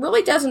 which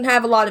really doesn't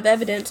have a lot of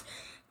evidence.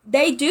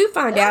 They do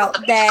find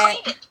out that,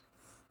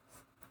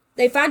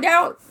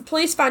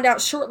 police find out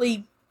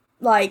shortly,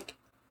 like,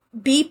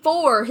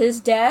 before his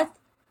death,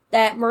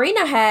 that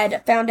Marina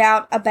had found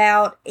out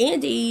about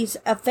Andy's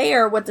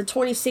affair with the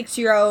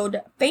 26-year-old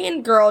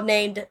fangirl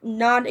named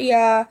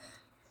Nadia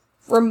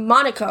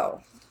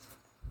Romanenko.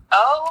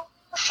 Oh,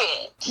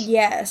 shit.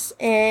 Yes,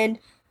 and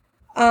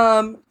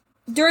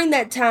during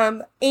that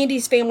time,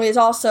 Andy's family is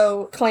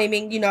also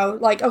claiming,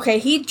 like, okay,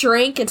 he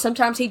drank, and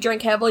sometimes he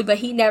drank heavily, but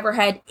he never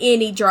had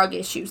any drug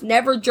issues.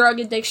 Never drug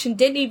addiction,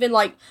 didn't even,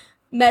 like,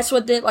 mess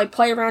with it, like,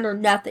 play around or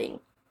nothing.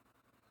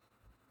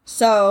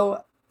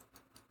 So,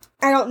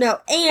 I don't know.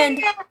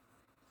 And,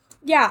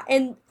 yeah,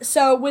 and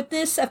so with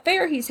this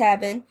affair he's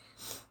having,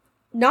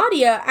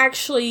 Nadia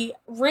actually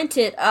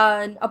rented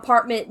an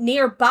apartment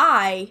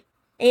nearby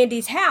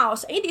Andy's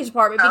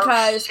apartment,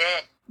 because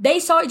they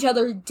saw each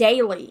other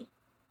daily.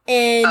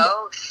 And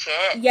oh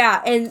shit.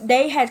 Yeah, and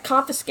they had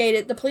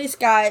confiscated, the police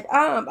got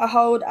a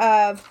hold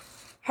of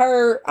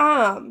her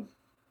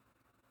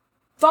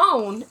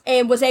phone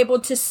and was able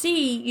to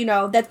see,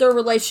 that their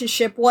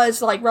relationship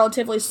was, like,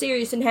 relatively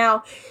serious, and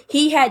how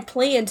he had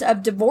plans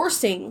of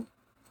divorcing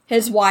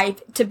his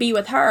wife to be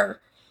with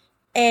her.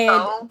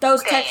 And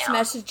those text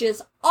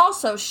messages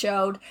also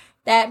showed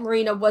that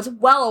Marina was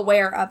well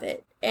aware of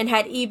it, and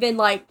had even,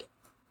 like,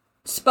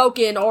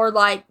 spoken or,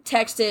 like,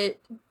 texted,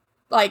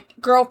 like,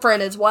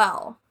 girlfriend as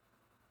well.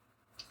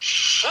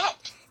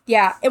 shit.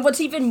 Yeah, and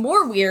what's even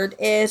more weird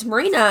is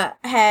Marina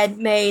had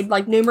made,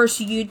 like, numerous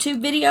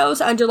YouTube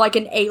videos under, like,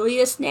 an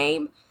alias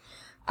name.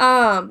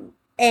 And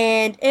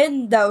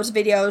in those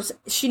videos,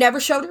 she never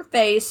showed her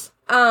face,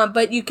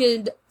 but you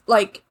could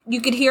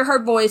hear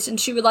her voice, and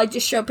she would, like,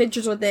 just show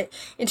pictures with it,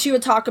 and she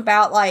would talk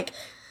about, like,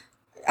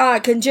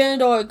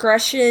 congenital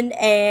aggression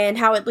and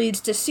how it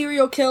leads to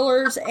serial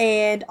killers,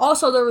 and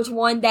also there was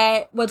one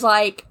that was,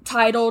 like,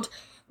 titled,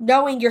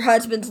 Knowing Your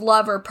Husband's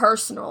Lover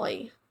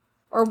Personally,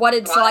 or what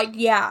it's like,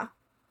 yeah.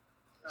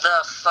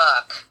 The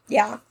fuck?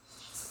 Yeah.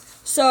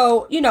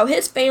 So, you know,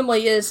 his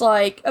family is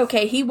like,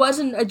 okay, he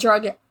wasn't a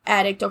drug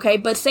addict, okay,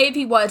 but say if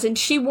he was, and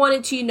she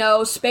wanted to, you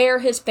know, spare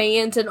his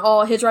fans and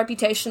all, his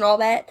reputation, all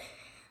that.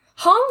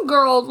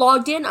 Homegirl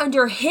logged in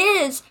under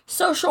his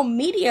social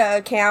media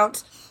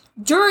accounts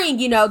during,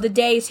 you know, the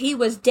days he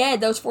was dead,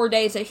 those 4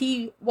 days that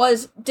he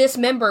was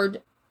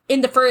dismembered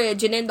in the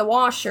fridge and in the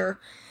washer.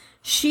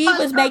 She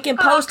was making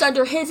posts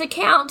under his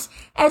accounts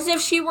as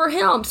if she were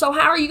him. So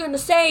how are you going to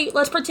say,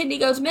 let's pretend he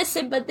goes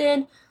missing, but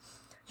then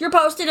you're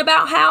posting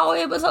about how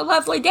it was a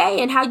lovely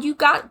day and how you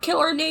got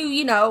killer new,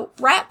 you know,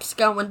 raps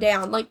going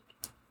down. Like,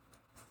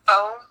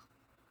 oh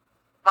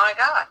my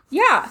God.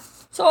 Yeah.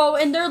 So,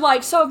 and they're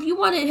like, so if you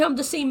wanted him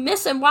to seem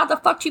missing, why the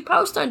fuck you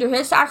post under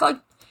his act like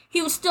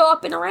he was still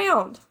up and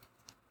around?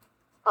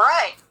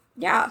 Right.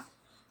 Yeah.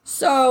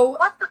 So,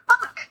 What the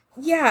fuck?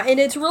 yeah, and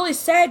it's really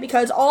sad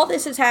because all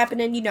this is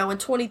happening, you know, in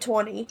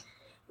 2020.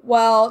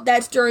 Well,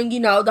 that's during, you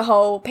know, the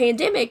whole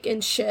pandemic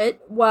and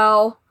shit.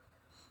 Well,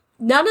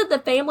 none of the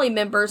family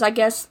members, I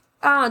guess,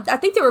 I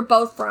think they were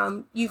both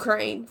from the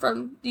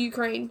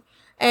Ukraine.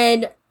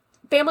 And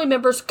family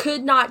members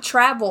could not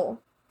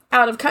travel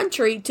out of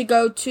country to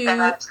go to...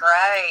 That's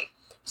right.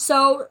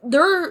 So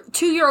their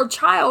 2-year-old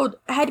child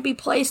had to be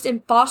placed in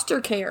foster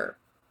care.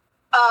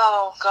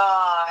 Oh,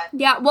 God.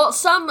 Yeah, well,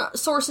 some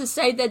sources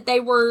say that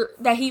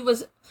he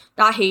was,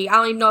 not he, I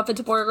don't even know if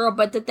it's a boy or girl,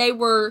 but that they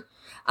were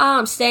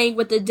staying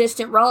with a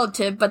distant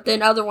relative, but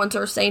then other ones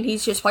are saying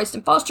he's just placed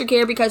in foster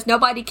care because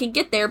nobody can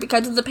get there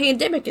because of the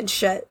pandemic and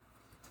shit.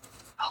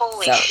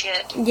 Holy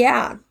shit.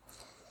 Yeah.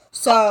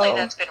 So, hopefully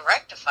that's been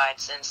rectified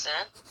since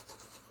then.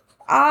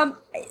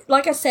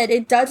 like I said,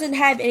 it doesn't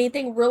have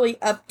anything really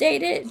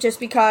updated just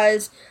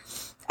because,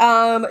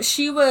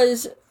 she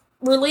was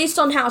released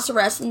on house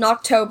arrest in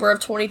October of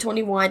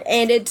 2021,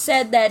 and it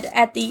said that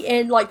at the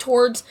end, like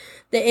towards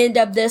the end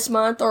of this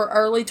month or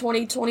early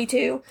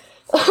 2022,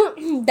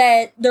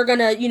 that they're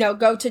gonna, you know,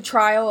 go to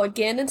trial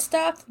again and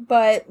stuff,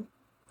 but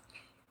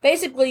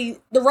basically,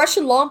 the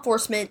Russian law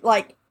enforcement,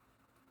 like,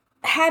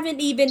 haven't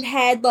even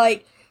had,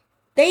 like,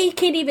 they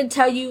can't even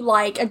tell you,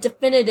 like, a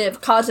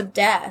definitive cause of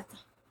death.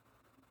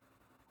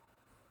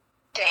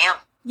 Damn.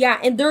 Yeah,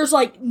 and there's,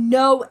 like,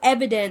 no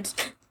evidence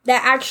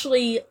that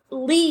actually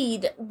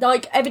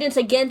like, evidence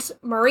against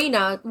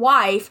Marina,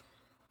 wife,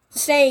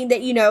 saying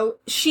that, you know,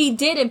 she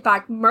did, in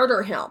fact,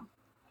 murder him.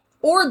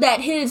 Or that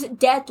his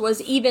death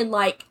was even,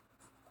 like,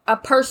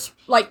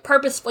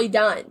 purposefully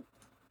done.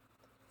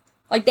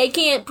 Like, they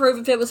can't prove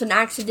if it was an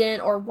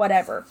accident or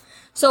whatever.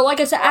 So, like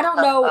I said, I don't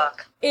know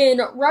in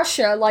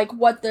Russia, like,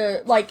 what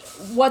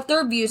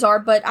their views are,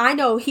 but I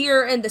know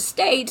here in the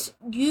States,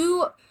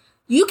 you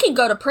can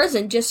go to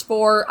prison just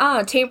for,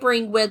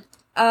 tampering with,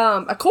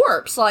 a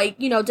corpse, like,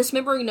 you know,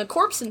 dismembering a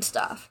corpse and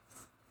stuff.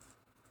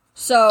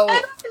 So,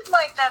 I feel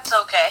like that's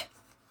okay.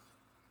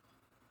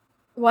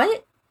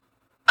 What?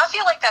 I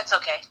feel like that's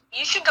okay.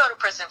 You should go to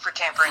prison for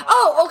tampering with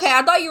Oh, corpse. okay,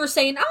 I thought you were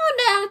saying, oh,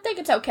 no, I think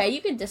it's okay,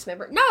 you can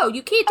dismember it. No,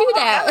 you can't do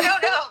that.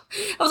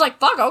 No. I was like,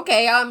 fuck,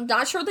 okay, I'm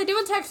not sure what they do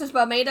in Texas,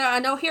 but I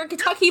know here in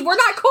Kentucky, we're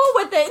not cool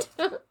with it.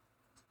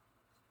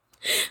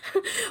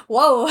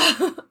 Whoa.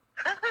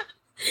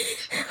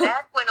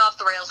 That went off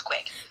the rails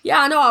quick. Yeah,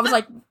 I know, I was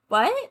like,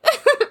 what?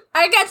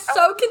 I got so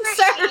I wonder if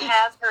concerned. she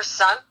has her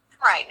son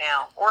right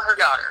now, or her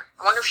daughter.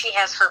 I wonder if she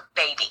has her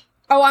baby.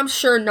 Oh, I'm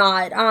sure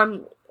not. I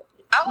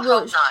would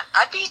Really? hope not.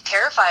 I'd be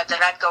terrified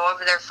that I'd go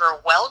over there for a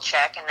well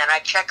check, and then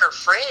I'd check her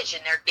fridge,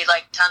 and there'd be,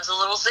 like, tons of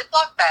little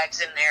Ziploc bags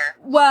in there.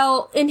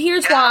 Well, and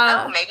here's And I don't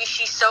why. know, maybe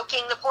she's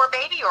soaking the poor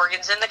baby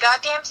organs in the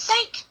goddamn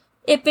sink.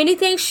 If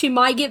anything, she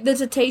might get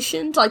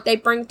visitations, like they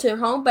bring to her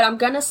home, but I'm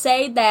gonna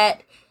say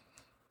that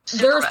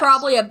there's Supervised.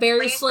 probably a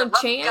very Please, slim for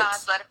the love of God,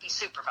 chance. let it be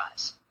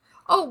supervised.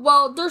 Oh,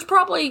 well, there's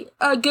probably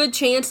a good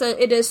chance that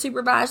it is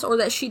supervised or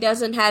that she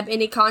doesn't have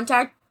any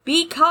contact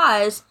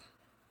because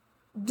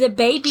the She's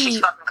baby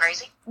fucking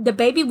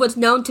crazy. was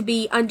known to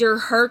be under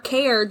her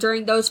care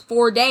during those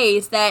 4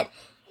 days that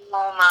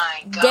Oh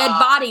my God. dead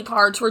body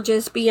parts were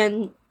just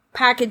being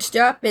packaged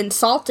up and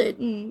salted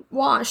and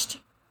washed.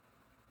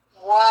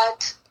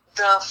 What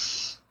the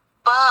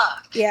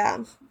fuck?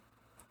 Yeah.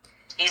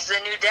 He's the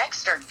new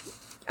Dexter.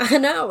 I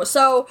know.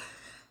 So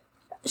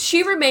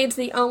she remains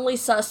the only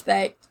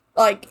suspect,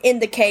 like, in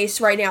the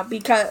case right now,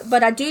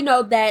 but I do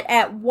know that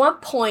at one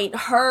point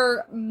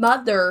her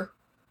mother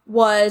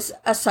was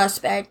a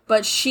suspect,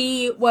 but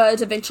she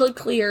was eventually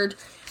cleared.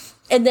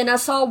 And then I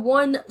saw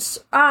one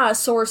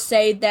source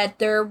say that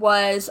there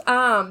was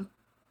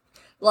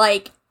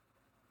like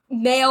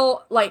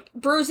male, like,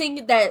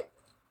 bruising that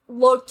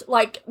looked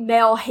like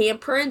male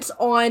handprints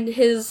on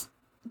his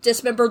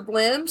dismembered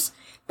limbs,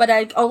 but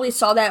I only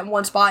saw that in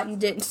one spot and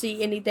didn't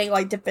see anything,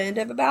 like,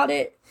 definitive about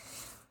it.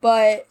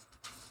 But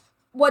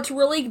what's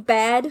really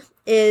bad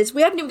is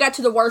we haven't even got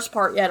to the worst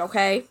part yet,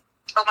 okay?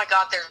 Oh my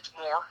god, there's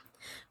more.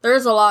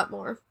 There's a lot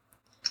more.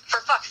 For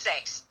fuck's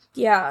sakes.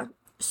 Yeah.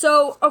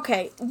 So,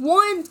 okay,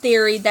 one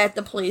theory that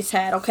the police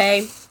had,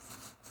 okay?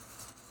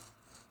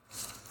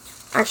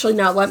 Actually,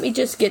 no, let me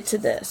just get to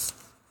this.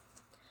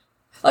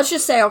 Let's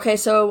just say, okay,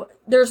 so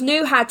there's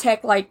new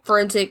high-tech, like,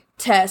 forensic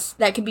tests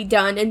that can be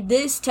done, and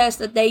this test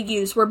that they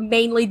used were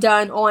mainly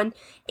done on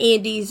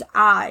Andy's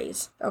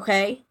eyes,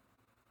 okay?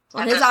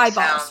 On his eyeballs.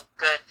 Sound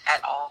good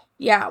at all.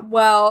 Yeah,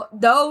 well,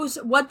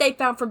 what they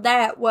found from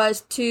that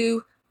was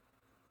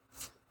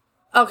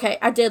okay,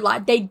 I did lie.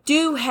 They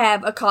do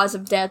have a cause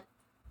of death,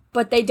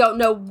 but they don't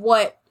know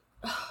what,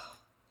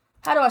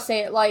 how do I say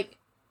it, like,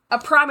 a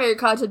primary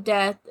cause of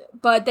death,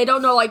 but they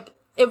don't know, like,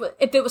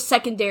 if it was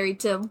secondary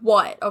to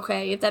what,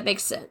 okay, if that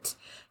makes sense.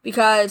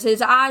 Because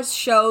his eyes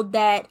showed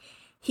that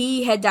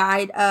he had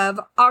died of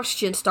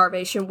oxygen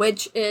starvation,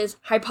 which is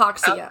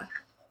hypoxia. Oh.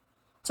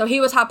 So he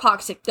was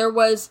hypoxic.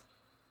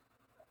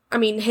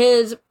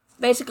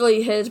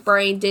 Basically his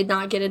brain did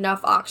not get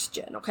enough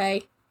oxygen,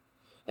 okay?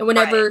 And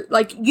whenever,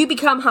 like, you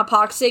become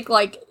hypoxic,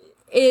 like,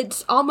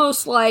 it's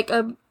almost like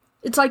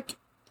it's like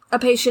a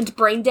patient's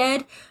brain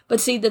dead. But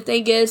see, the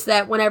thing is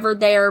that whenever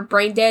they're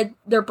brain dead,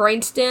 their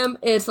brainstem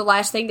is the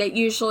last thing that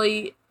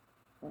usually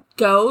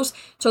goes.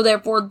 So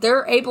therefore,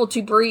 they're able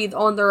to breathe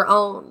on their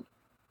own.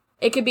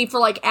 It could be for,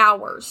 like,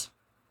 hours.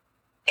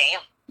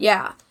 Damn.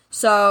 Yeah.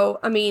 So,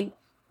 I mean,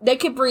 they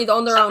could breathe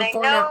on their own for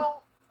an hour. They know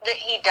that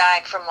he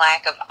died from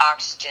lack of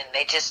oxygen.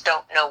 They just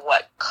don't know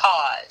what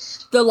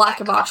caused the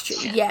lack of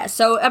oxygen. Yeah.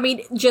 So, I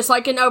mean, just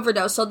like an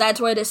overdose. So that's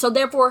what it is. So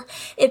therefore,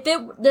 if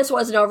this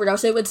was an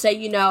overdose, it would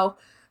say,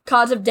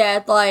 cause of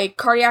death, like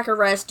cardiac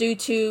arrest due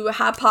to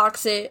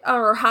hypoxia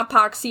or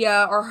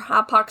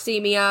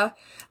hypoxemia,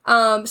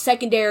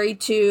 secondary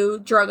to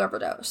drug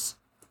overdose.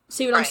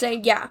 See what I'm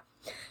saying? Yeah.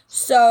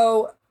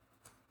 So,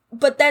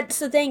 but that's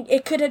the thing.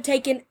 It could have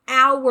taken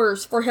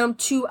hours for him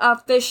to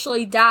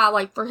officially die,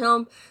 like for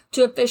him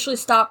to officially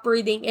stop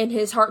breathing and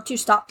his heart to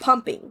stop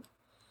pumping.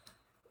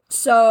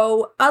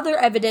 So, other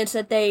evidence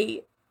that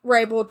they were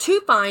able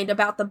to find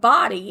about the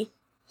body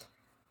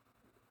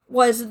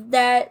was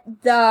that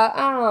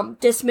the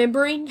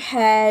dismembering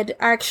had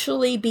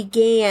actually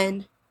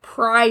began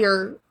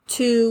prior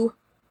to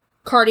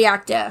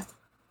cardiac death.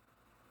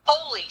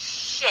 Holy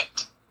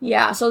shit.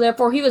 Yeah, so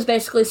therefore he was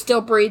basically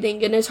still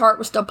breathing and his heart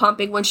was still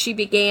pumping when she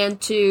began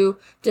to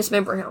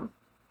dismember him.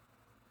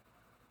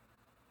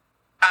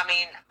 I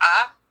mean,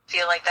 I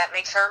feel like that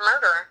makes her a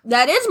murderer.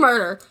 That is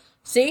murder.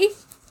 See?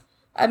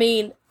 I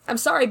mean, I'm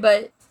sorry,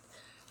 but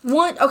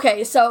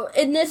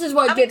and this is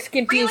what gets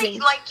confusing. Really,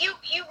 like, you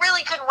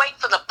really couldn't wait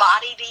for the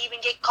body to even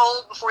get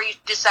cold before you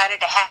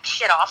decided to hack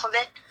shit off of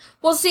it?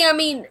 Well, see, I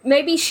mean,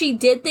 maybe she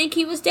did think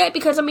he was dead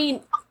because, I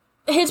mean,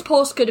 his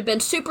pulse could have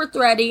been super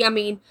thready. I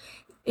mean,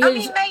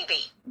 maybe.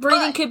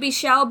 Breathing could be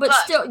shallow, but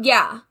still,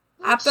 yeah.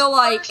 I feel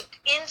like first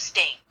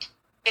instinct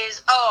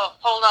is, oh,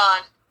 hold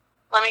on.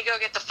 Let me go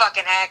get the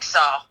fucking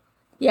hacksaw.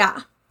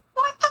 Yeah.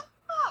 What the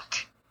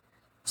fuck?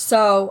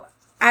 So,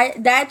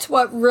 that's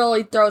what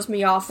really throws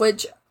me off,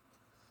 which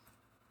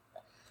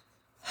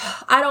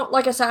I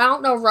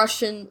don't know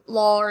Russian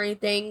law or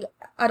anything.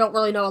 I don't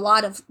really know a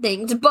lot of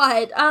things,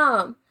 but,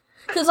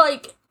 cause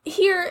like,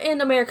 here in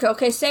America,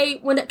 okay,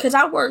 cause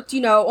I worked,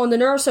 on the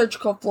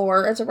neurosurgical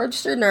floor as a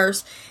registered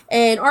nurse,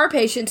 and our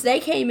patients, they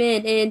came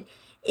in, and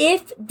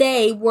if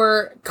they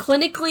were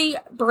clinically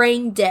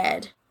brain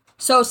dead,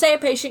 so say a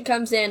patient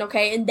comes in,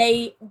 okay, and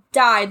they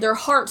died, their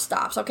heart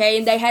stops, okay,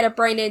 and they had a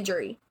brain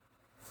injury.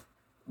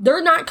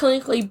 They're not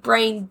clinically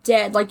brain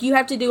dead. Like, you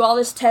have to do all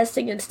this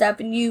testing and stuff,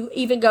 and you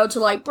even go to,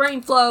 like,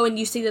 brain flow, and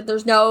you see that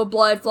there's no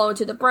blood flowing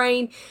to the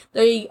brain.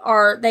 They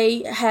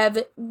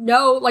have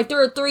no, like,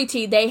 they're a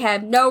 3T. They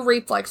have no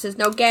reflexes,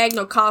 no gag,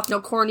 no cough, no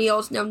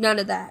corneals, no none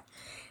of that.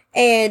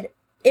 And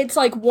it's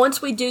like,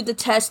 once we do the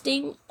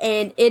testing,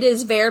 and it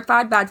is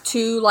verified by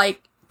 2,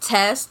 like,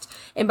 tests,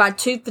 and by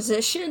 2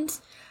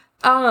 physicians,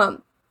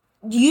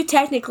 you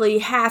technically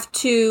have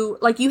to,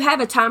 like, you have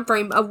a time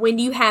frame of when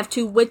you have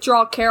to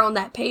withdraw care on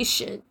that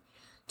patient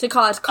to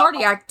cause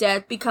cardiac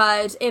death,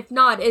 because if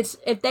not,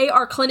 if they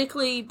are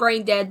clinically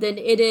brain dead, then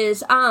it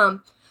is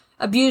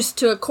abuse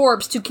to a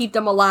corpse to keep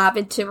them alive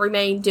and to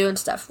remain doing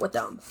stuff with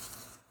them.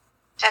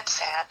 That's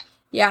sad.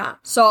 Yeah,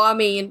 so, I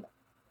mean,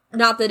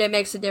 not that it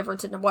makes a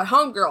difference in what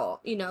homegirl,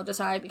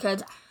 decide,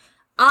 because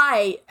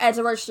I, as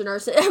a registered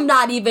nurse, am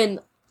not even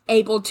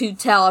able to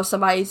tell if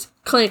somebody's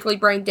clinically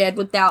brain dead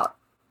without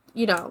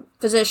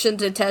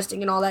physicians and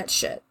testing and all that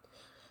shit.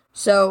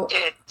 So,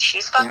 dude,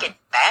 she's fucking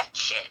bad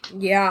shit.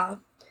 Yeah.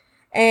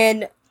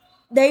 And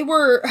they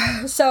were,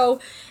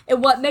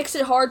 and what makes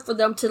it hard for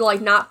them to,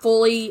 like, not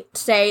fully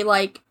say,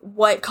 like,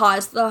 what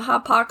caused the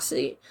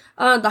hypoxia,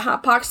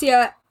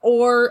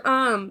 or,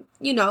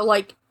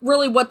 like,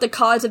 really what the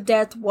cause of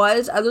death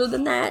was, other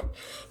than that,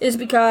 is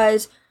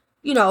because,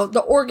 you know,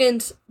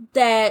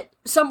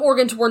 some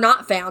organs were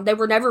not found. They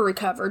were never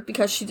recovered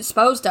because she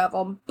disposed of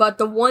them. But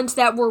the ones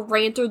that were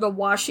ran through the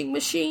washing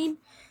machine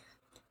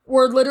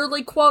were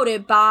literally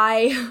quoted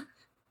by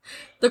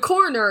the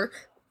coroner,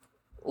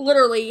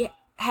 literally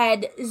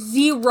had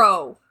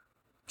 0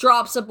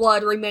 drops of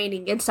blood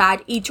remaining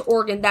inside each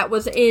organ that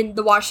was in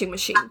the washing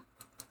machine.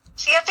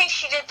 See, I think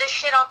she did this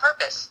shit on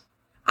purpose.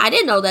 I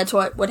didn't know that's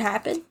what would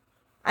happen.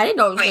 I didn't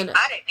know it was gonna.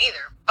 I didn't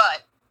either,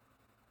 but,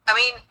 I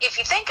mean, if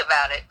you think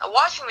about it, a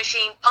washing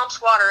machine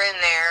pumps water in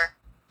there,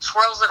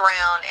 swirls it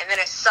around, and then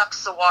it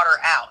sucks the water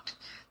out.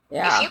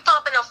 Yeah. If you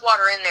pump enough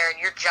water in there and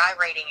you're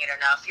gyrating it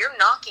enough, you're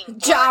knocking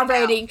blood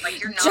Gyrating. out. Like,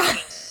 you're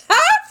knocking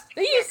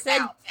You it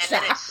said out, and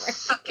then it's gyrating.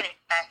 sucking it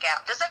back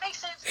out. Does that make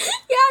sense?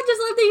 Yeah, I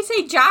just love that you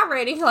say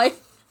gyrating,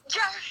 like... Gy-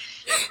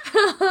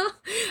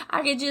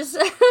 I could just...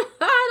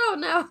 I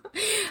don't know.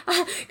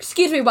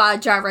 Excuse me while I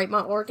gyrate my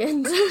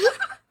organs.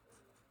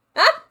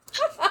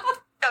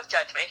 Don't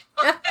judge me.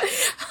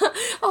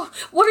 Oh,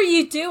 what are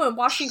you doing?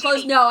 Washing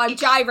clothes? No, I'm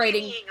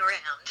gyrating. Spinning around.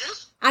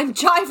 I'm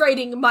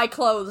gyrating my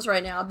clothes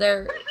right now.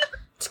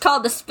 It's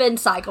called the spin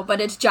cycle,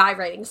 but it's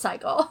gyrating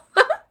cycle.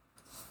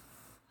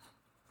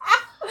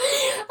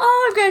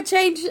 Oh, I'm gonna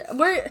change.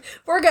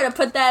 We're gonna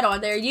put that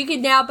on there. You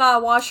can now buy a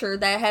washer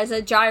that has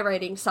a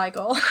gyrating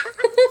cycle.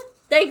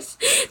 Thanks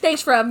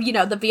from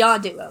the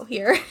Beyond Duo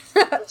here.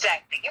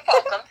 Exactly. You're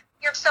welcome.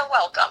 You're so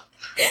welcome.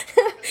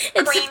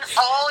 Clean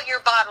all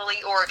your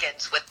bodily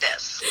organs with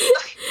this.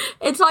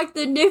 It's like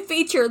the new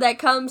feature that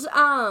comes,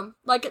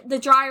 like the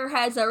dryer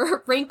has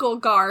a wrinkle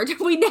guard.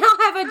 We now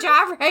have a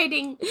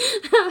gyrating.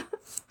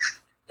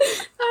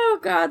 Oh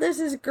God, this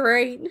is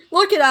great.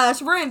 Look at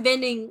us. We're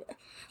inventing,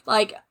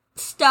 like,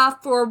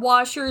 stuff for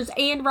washers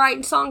and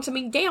writing songs. I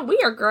mean, damn, we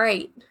are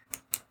great.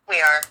 We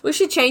are. We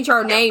should change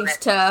our names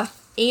to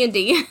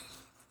Andy.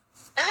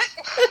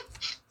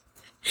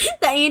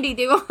 The Andy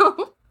Duo.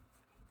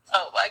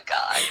 Oh my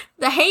God.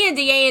 The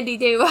Handy Andy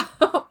Duo.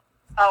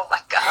 Oh my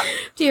God.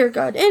 Dear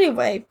God.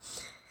 Anyway.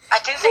 I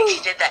do think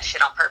she did that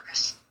shit on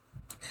purpose.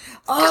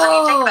 Because, I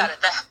mean, think about it.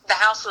 The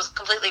house was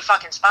completely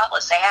fucking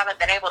spotless. They haven't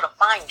been able to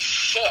find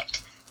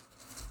shit.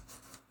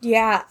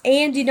 Yeah,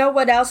 and you know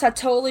what else I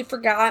totally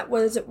forgot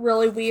was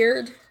really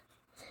weird?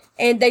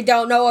 And they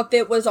don't know if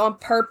it was on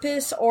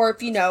purpose or if,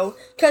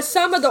 because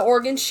some of the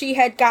organs she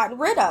had gotten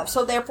rid of.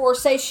 So therefore,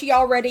 say she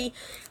already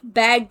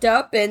bagged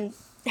up and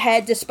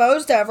had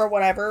disposed of or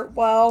whatever.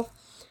 Well,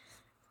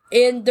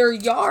 in their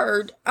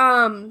yard,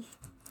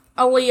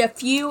 only a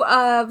few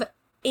of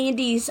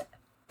Andy's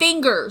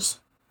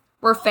fingers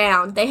were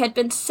found. They had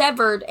been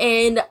severed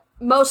and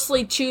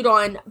mostly chewed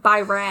on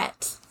by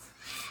rats.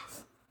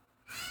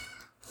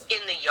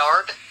 In the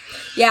yard?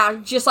 Yeah,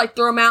 just like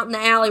throw them out in the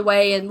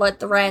alleyway and let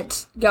the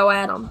rats go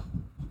at them.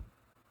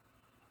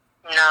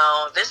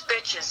 No, this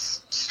bitch is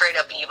straight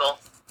up evil.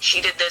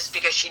 She did this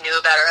because she knew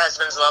about her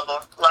husband's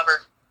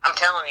lover. I'm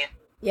telling you.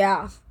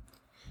 Yeah.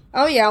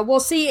 Oh, yeah.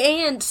 Well, see,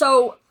 and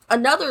so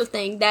another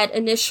thing that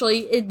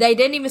initially, they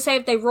didn't even say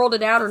if they ruled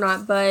it out or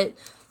not, but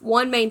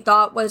one main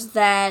thought was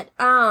that,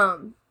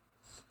 that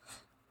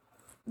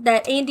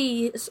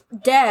Andy's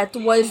death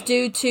was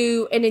due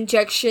to an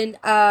injection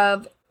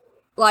of,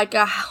 like,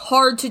 a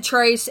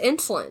hard-to-trace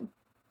insulin.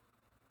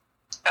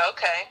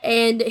 Okay.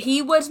 And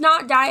he was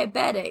not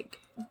diabetic,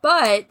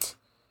 but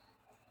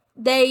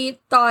they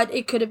thought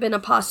it could have been a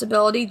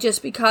possibility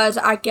just because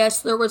I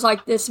guess there was,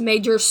 like, this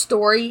major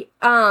story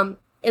in,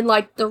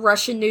 like, the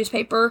Russian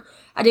newspaper.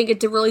 I didn't get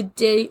to really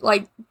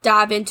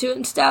dive into it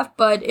and stuff,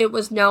 but it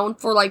was known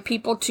for, like,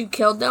 people to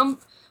kill them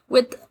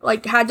with,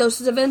 like, high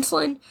doses of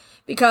insulin.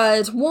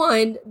 Because,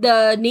 one,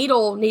 the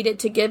needle needed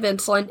to give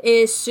insulin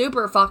is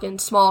super fucking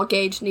small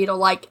gauge needle,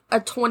 like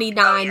a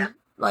 29,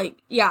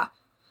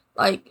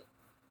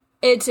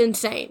 it's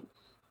insane,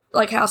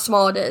 like, how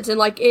small it is. And,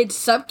 like, it's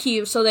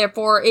sub-Q, so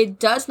therefore it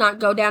does not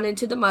go down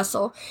into the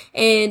muscle.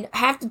 And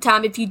half the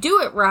time, if you do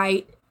it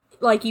right,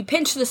 like, you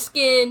pinch the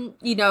skin,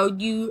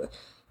 you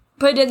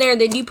put it in there and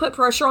then you put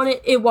pressure on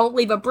it, it won't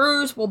leave a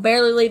bruise, will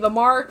barely leave a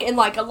mark. And,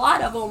 like, a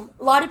lot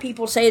of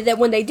people say that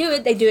when they do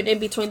it in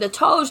between the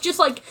toes, just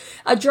like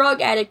a drug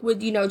addict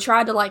would,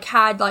 try to, like,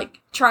 hide,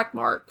 like, track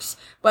marks.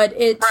 But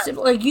it's,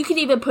 like, you can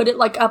even put it,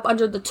 like, up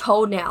under the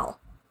toenail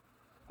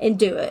and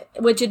do it,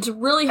 which it's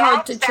really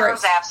hard to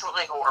trace. That sounds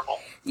absolutely horrible.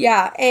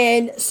 Yeah,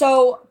 and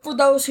so for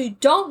those who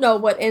don't know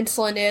what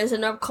insulin is,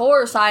 and of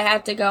course I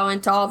have to go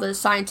into all the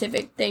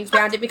scientific things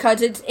behind it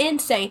because it's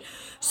insane.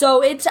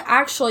 So it's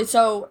actually,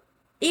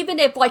 even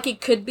if, like,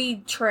 it could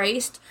be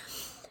traced,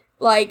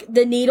 like,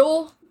 the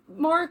needle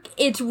mark,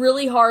 it's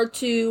really hard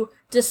to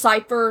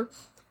decipher,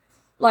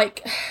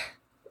 like,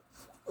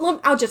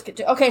 I'll just get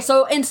to it. Okay,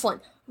 so insulin.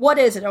 What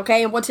is it,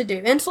 okay, and what's it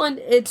do? Insulin,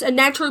 it's a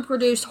naturally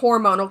produced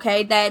hormone,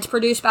 okay, that's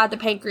produced by the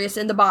pancreas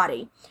in the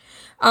body.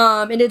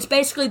 And it's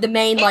basically the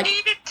main, You like...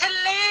 need it to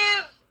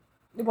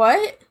live.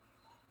 What?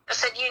 I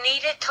said you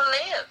need it to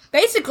live.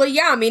 Basically,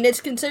 yeah, I mean, it's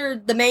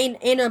considered the main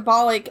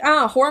anabolic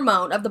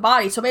hormone of the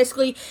body. So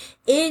basically,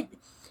 it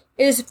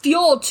is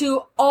fuel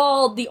to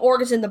all the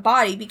organs in the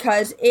body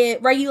because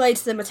it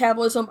regulates the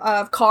metabolism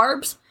of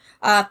carbs,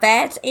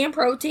 fats, and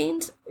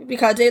proteins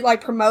because it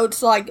like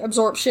promotes like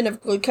absorption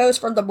of glucose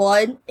from the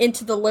blood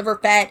into the liver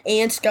fat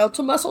and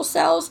skeletal muscle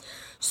cells.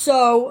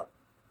 So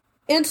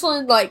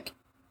insulin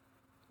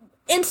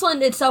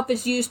itself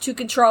is used to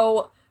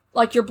control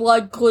like your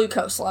blood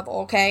glucose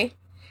level, okay?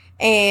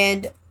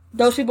 And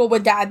those people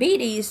with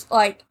diabetes,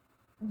 like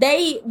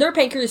their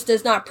pancreas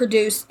does not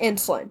produce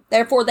insulin.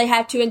 Therefore, they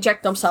have to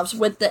inject themselves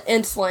with the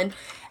insulin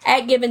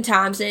at given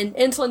times. And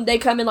insulin, they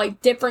come in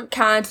like different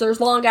kinds.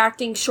 There's long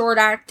acting, short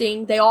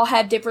acting. They all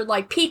have different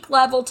like peak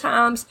level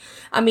times.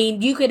 I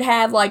mean, you could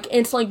have like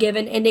insulin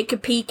given and it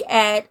could peak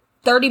at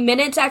 30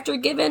 minutes after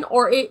giving,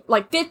 or it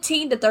like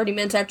 15 to 30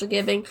 minutes after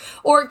giving,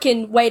 or it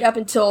can wait up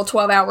until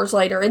 12 hours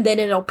later and then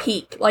it'll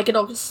peak. Like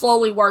it'll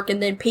slowly work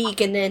and then peak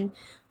and then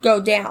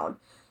go down.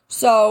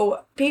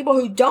 So people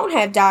who don't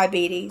have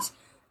diabetes,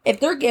 if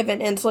they're given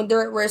insulin,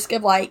 they're at risk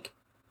of like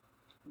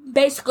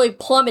basically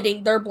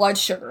plummeting their blood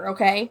sugar,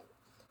 okay?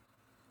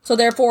 So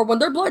therefore, when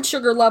their blood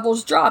sugar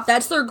levels drop,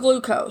 that's their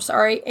glucose,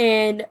 alright?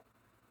 And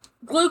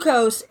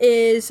glucose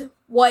is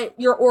what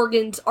your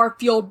organs are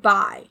fueled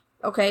by,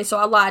 okay? So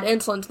I lied,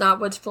 insulin's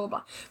not what's fueled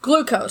by.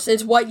 Glucose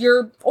is what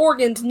your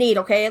organs need,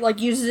 okay? It like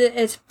uses it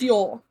as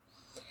fuel.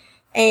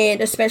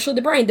 And especially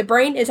the brain. The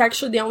brain is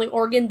actually the only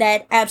organ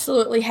that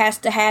absolutely has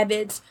to have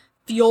its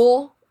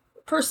fuel,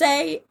 per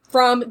se,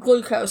 from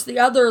glucose. The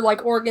other,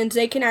 like, organs,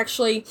 they can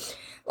actually,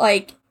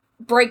 like,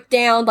 break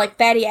down, like,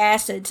 fatty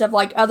acids of,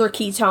 like, other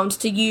ketones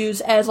to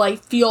use as,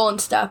 like, fuel and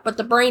stuff. But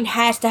the brain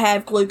has to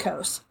have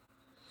glucose.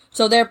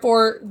 So,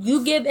 therefore,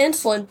 you give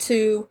insulin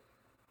to,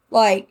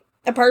 like,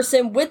 a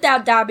person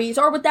without diabetes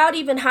or without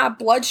even high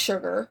blood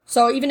sugar.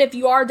 So, even if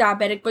you are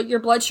diabetic, but your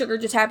blood sugar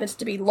just happens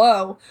to be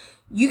low,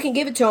 you can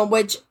give it to them,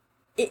 which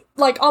it,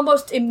 like,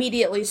 almost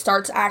immediately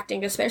starts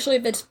acting, especially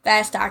if it's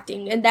fast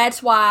acting. And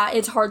that's why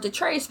it's hard to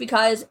trace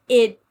because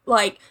it,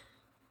 like,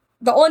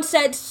 the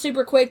onset's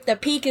super quick, the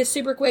peak is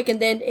super quick,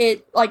 and then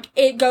it, like,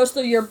 it goes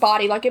through your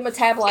body, like, it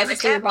metabolizes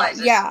through your body.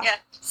 Yeah,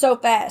 so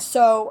fast.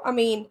 So, I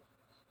mean,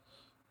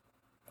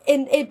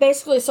 and it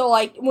basically, so,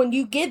 like, when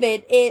you give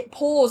it, it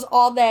pulls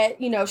all that,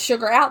 you know,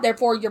 sugar out,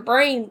 therefore your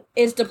brain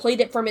is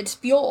depleted from its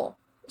fuel.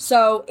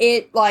 So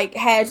it, like,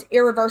 has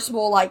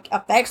irreversible, like,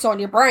 effects on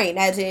your brain,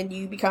 as in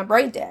you become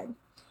brain dead.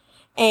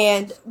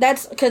 And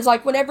that's because,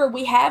 like, whenever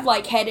we have,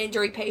 like, head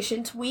injury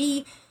patients,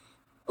 we,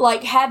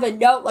 like, have a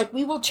note, like,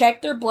 we will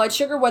check their blood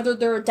sugar, whether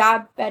they're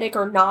diabetic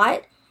or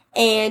not.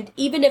 And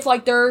even if,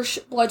 like, their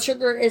blood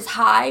sugar is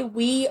high,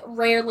 we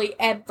rarely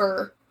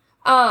ever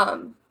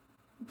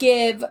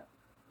give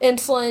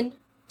insulin.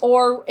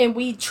 And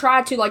we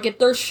try to, like, if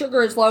their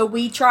sugar is low,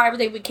 we try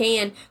everything we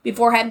can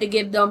before having to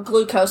give them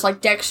glucose,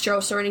 like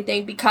dextrose or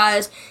anything,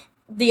 because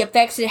the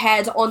effects it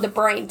has on the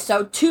brain.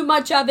 So too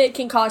much of it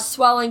can cause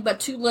swelling, but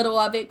too little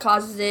of it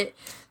causes it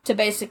to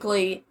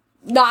basically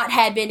not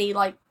have any,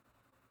 like,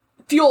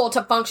 fuel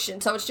to function.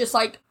 So it's just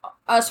like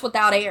us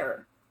without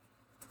air.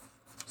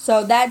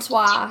 So that's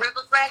why.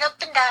 Dribbles right up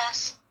and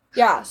dies.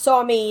 Yeah, so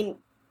I mean,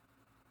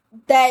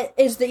 that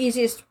is the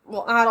easiest,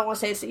 well, I don't want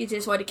to say it's the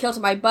easiest way to kill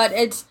somebody, but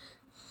it's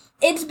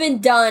been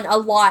done a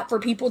lot for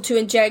people to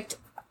inject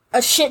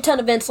a shit ton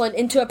of insulin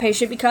into a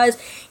patient because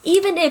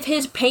even if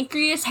his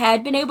pancreas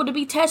had been able to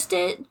be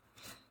tested,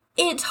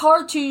 it's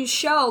hard to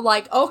show,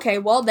 like, okay,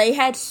 well, they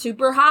had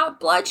super high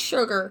blood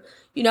sugar,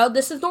 you know,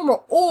 this is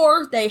normal,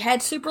 or they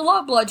had super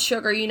low blood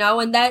sugar, you know,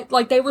 and that,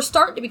 like, they were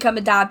starting to become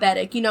a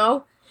diabetic, you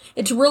know?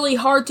 It's really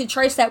hard to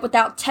trace that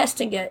without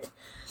testing it.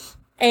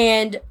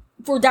 And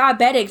for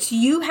diabetics,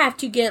 you have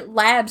to get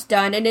labs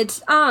done, and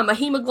it's a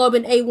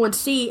hemoglobin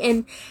A1C,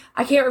 and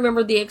I can't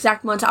remember the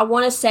exact months. I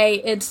want to say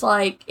it's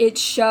like, it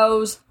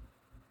shows,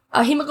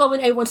 hemoglobin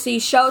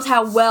A1C shows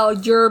how well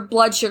your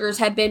blood sugars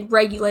have been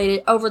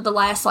regulated over the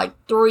last, like,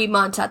 3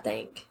 months, I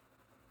think.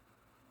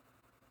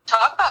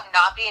 Talk about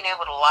not being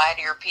able to lie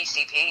to your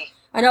PCP.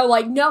 I know,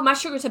 like, no, my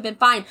sugars have been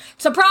fine.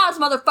 Surprise,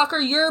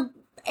 motherfucker, your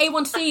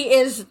A1C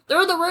is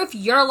through the roof,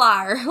 you're a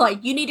liar.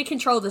 Like, you need to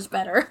control this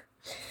better.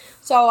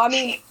 So, I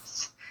mean,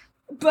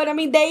 but, I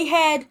mean, they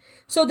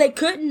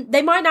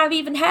might not have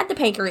even had the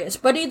pancreas,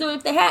 but even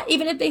if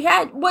they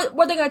had, what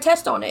are they going to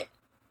test on it?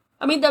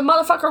 I mean, the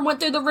motherfucker went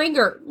through the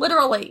ringer,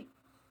 literally.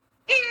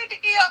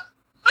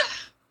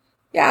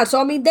 Yeah, so,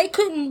 I mean, they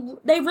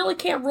really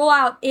can't rule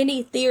out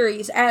any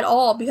theories at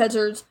all because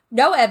there's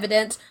no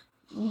evidence,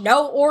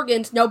 no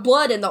organs, no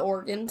blood in the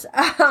organs.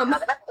 That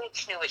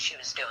bitch knew what she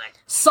was doing.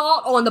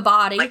 Salt on the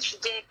body. Like she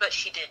did, but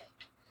she didn't.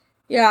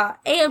 Yeah,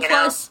 and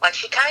plus, like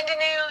she kind of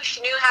knew.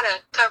 She knew how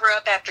to cover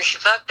up after she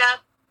fucked up.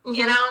 Mm-hmm.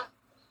 You know.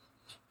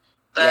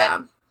 But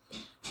yeah.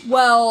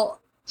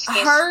 Well,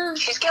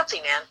 she's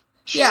guilty, man.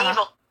 She's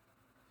evil.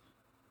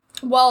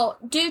 Well,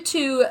 due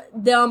to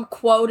them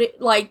quoted,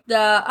 like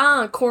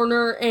the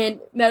coroner and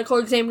medical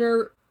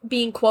examiner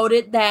being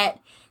quoted that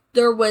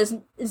there was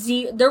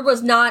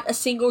not a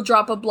single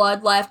drop of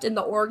blood left in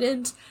the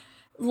organs,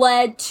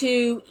 led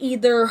to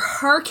either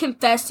her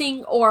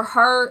confessing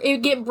or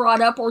it getting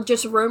brought up or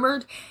just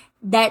rumored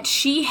that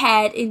she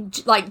had in,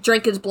 like,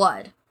 Drinkin's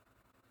blood.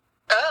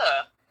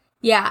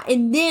 Yeah,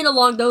 and then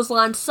along those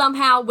lines,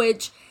 somehow,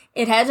 which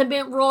it hasn't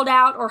been ruled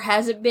out or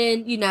hasn't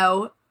been, you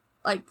know,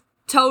 like,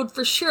 told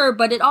for sure,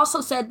 but it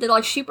also said that,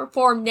 like, she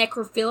performed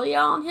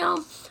necrophilia on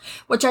him,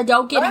 which I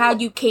don't get how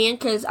you can,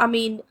 because, I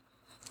mean...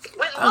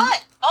 With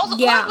what? All the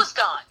blood was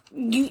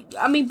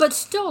gone. But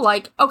still,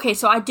 like, okay,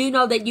 so I do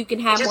know that you can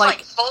have, just,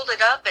 like, fold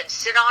it up and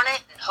sit on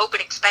it and hope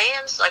it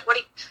expands? Like, what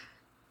do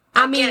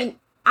you...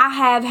 I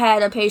have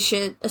had a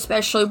patient,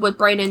 especially with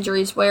brain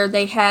injuries, where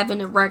they have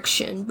an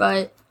erection,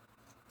 but...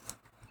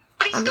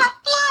 But he's got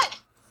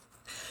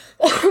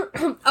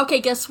blood! Okay,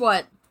 guess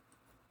what?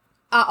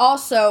 I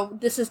also,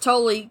 this is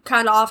totally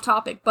kind of off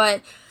topic,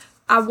 but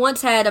I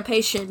once had a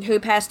patient who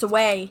passed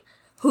away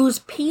whose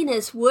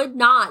penis would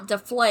not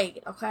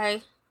deflate,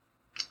 okay?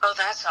 Oh,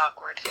 that's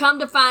awkward. Come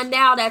to find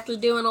out, after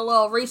doing a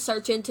little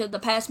research into the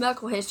past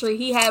medical history,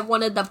 he had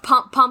one of the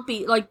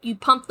pumpy, like you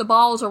pump the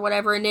balls or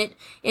whatever, and it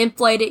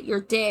inflated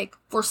your dick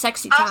for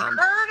sexy time.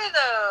 I've heard of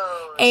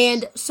those.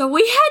 And so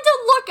we had to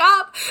look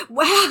up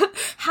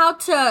how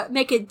to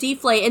make it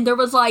deflate, and there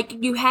was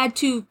like, you had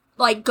to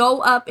like go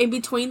up in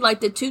between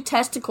like the two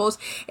testicles,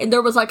 and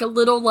there was like a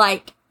little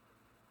like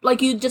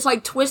you just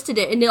like twisted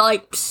it, and it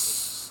like,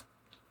 psst,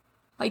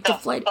 like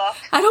deflated. Fuck?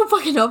 I don't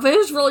fucking know, but it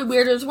was really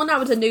weird. It was when I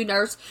was a new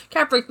nurse.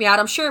 Kind of freaked me out.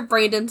 I'm sure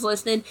Brandon's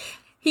listening.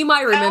 He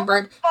might remember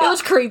it. It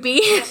was creepy.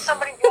 Does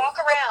somebody walk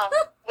around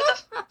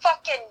with a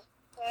fucking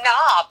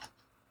knob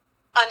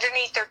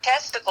underneath their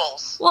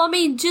testicles? Well, I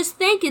mean, just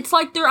think, it's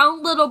like their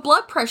own little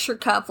blood pressure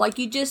cuff. Like,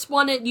 you just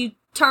want it, you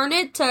turn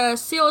it to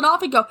seal it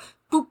off and go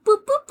boop,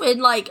 boop, boop.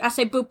 And like, I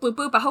say boop, boop,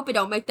 boop. I hope it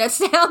don't make that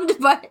sound,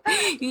 but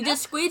you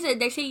just squeeze it.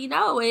 Next thing you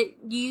know,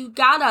 you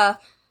got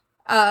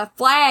a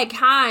flag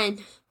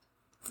hind,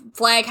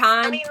 flag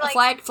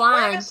Where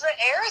flying. does the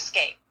air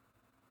escape?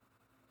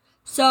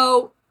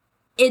 So,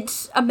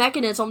 it's a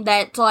mechanism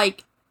that,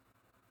 like,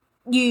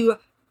 you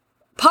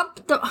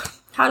pump the...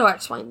 How do I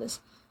explain this?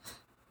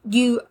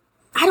 I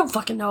don't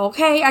fucking know,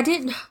 okay? I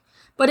didn't...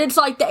 But it's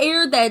like the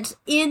air that's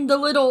in the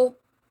little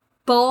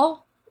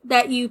ball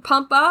that you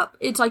pump up.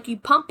 It's like you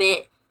pump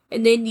it,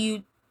 and then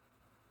you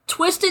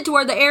twist it to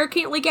where the air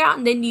can't leak out,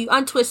 and then you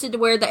untwist it to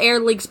where the air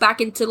leaks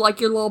back into,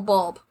 like, your little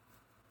bulb.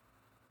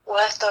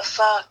 What the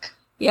fuck?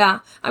 Yeah,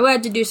 I'm going to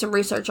have to do some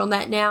research on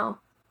that now.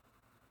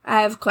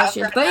 I have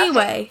questions.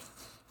 But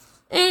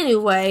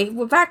anyway,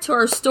 we're back to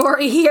our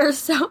story here,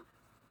 so...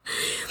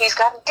 He's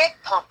got a dick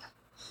pump.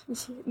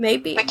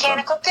 Maybe.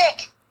 Mechanical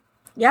dick.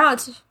 Yeah,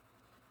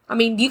 I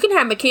mean, you can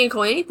have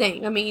mechanical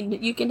anything. I mean,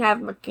 you can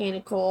have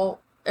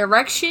mechanical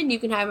erection, you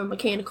can have a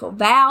mechanical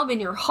valve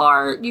in your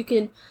heart,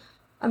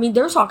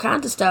 there's all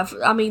kinds of stuff.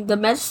 I mean, the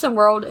medicine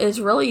world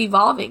is really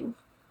evolving.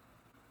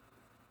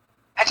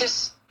 I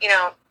just,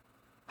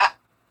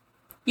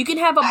 you can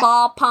have a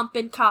ball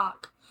pumping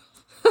cock.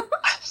 I'm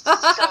so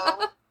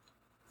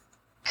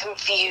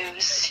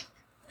confused.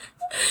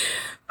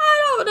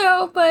 I don't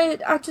know,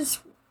 but I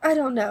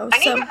don't know. I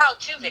need a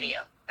how-to video.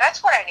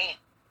 That's what I need.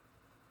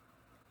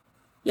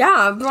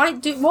 Yeah, I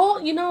might do. Well,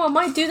 I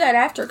might do that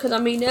after, because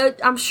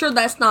I'm sure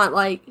that's not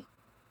like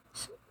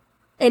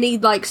any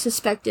like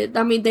suspected.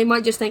 I mean, they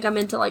might just think I'm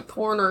into like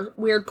porn or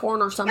weird porn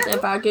or something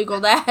if I Google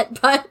that.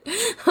 But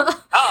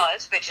oh,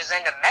 this bitch is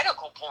into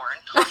medical porn.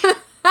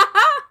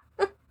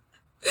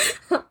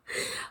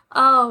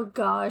 Oh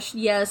gosh,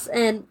 yes,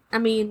 and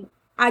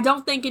I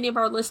don't think any of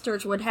our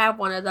listeners would have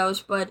one of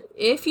those, but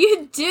if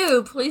you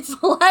do, please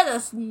let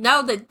us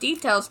know the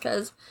details,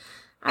 because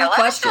I have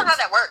questions. Let us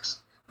know how that works.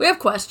 We have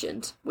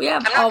questions. We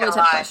have I'm not always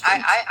gonna have lie.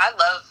 questions. I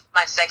love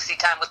my sexy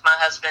time with my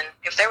husband.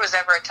 If there was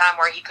ever a time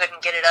where he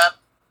couldn't get it up,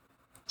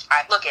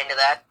 I'd look into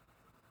that.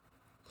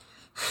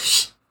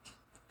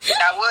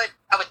 I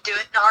would do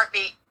it in a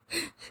heartbeat.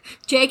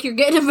 Jake, you're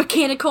getting a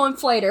mechanical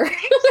inflator.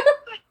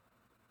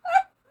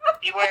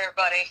 Beware,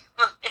 buddy.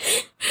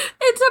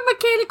 It's a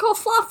mechanical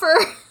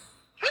fluffer.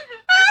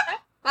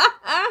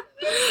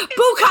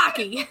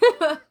 Bukkake.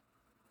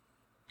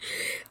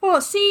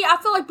 Well, see, I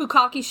feel like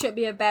bukkake should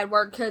be a bad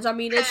word, because,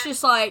 it's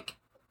just like,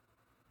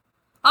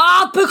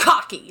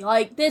 bukkake.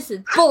 Like, this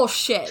is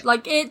bullshit.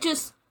 Like, it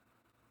just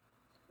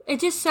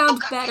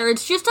sounds better.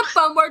 It's just a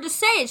fun word to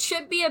say. It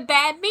should be a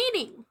bad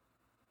meaning.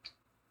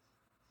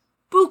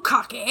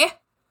 Bukkake.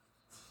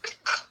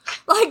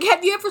 Like,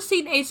 have you ever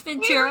seen Ace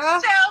Ventura?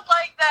 You sound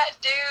like that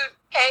dude,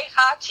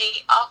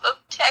 Heihachi, off of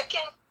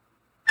Tekken.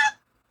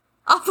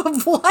 Off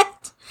of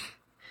what?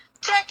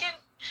 Tekken.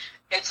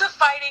 It's a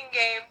fighting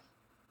game.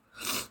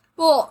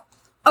 Well,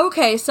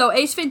 okay, so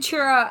Ace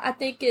Ventura, I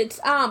think it's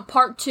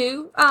part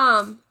 2.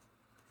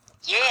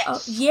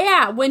 Yes.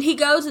 Yeah, when he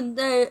goes and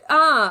they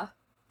have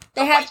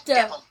to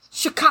devil.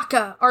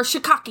 Shikaka or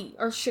Shikaki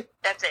or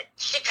That's it.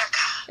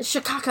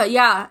 Shikaka,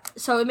 yeah.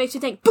 So it makes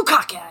you think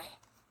bukkake.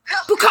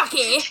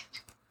 Bukkake.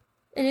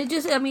 And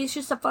it's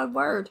just a fun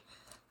word.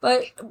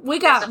 But we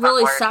got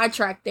really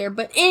sidetracked there.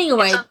 But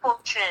anyway. It's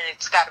unfortunate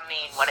it's got to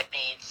mean what it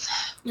means.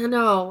 I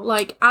know.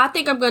 Like, I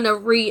think I'm going to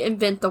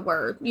reinvent the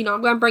word. I'm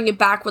going to bring it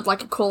back with,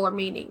 like, a cooler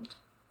meaning.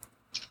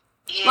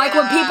 Like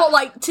when people,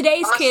 like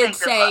today's I'm gonna kids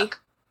good say, luck.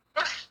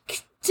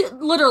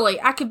 literally,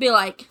 I could be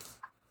like,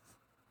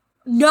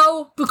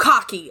 no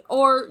bukkake,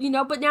 or,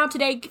 but now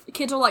today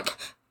kids are like,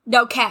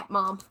 no cap,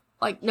 mom.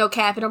 Like, no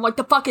cap. And I'm like,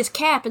 the fuck is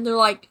cap? And they're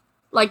like,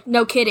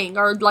 no kidding,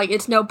 or like,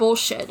 it's no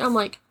bullshit. I'm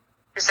like,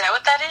 Is that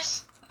what that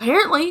is?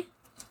 apparently.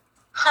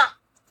 Huh.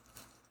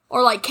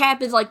 Or like,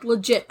 cap is like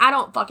legit. I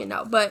don't fucking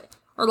know, but,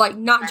 or like,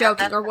 not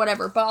joking or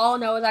whatever. But all I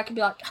know is I can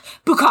be like,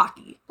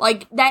 bukkake.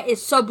 Like, that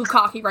is so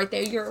bukkake right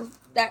there.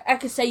 I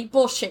could say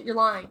bullshit, you're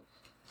lying.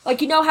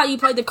 Like, you know how you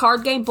play the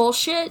card game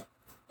bullshit?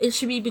 It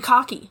should be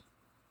bukkake.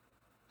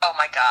 Oh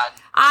my god.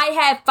 I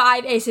have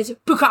 5 aces,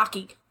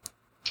 bukkake.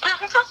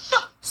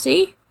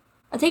 See?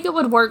 I think it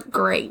would work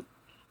great.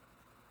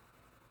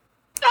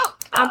 Oh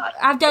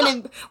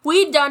god.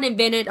 We've done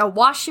invented a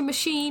washing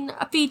machine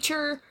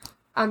feature.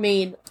 I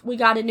mean, we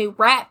got a new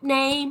rap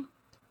name.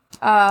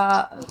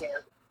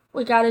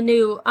 We got a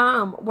new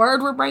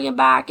word we're bringing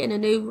back and a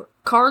new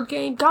card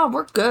game. God,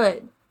 we're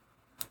good.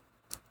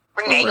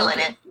 We're nailing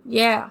it.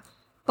 Yeah.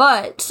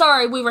 But,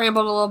 sorry, we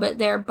rambled a little bit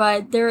there,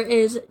 but there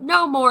is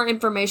no more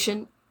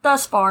information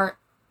thus far.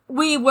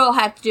 We will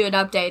have to do an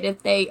update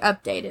if they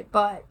update it,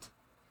 but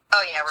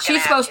Oh yeah, we're gonna she's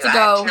have supposed to I go.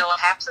 have to know what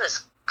happens to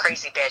this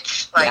crazy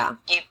bitch. Like Yeah.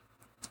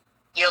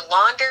 you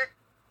laundered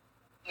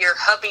your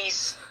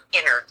hubby's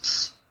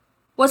innards.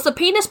 What's the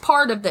penis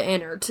part of the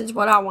innards is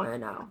what I want to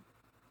know.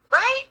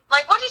 Right?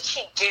 Like what did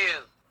she do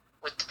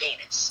with the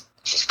penis?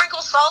 She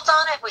sprinkled salt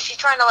on it? Was she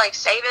trying to like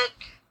save it?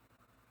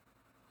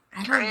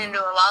 I Turn don't it know. into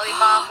a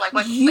lollipop? Like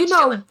what You what's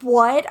know doing?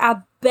 what?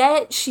 I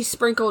bet she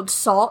sprinkled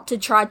salt to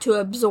try to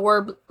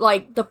absorb,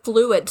 like, the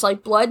fluids,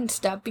 like blood and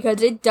stuff,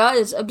 because it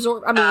does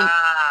absorb, I mean,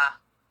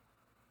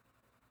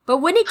 but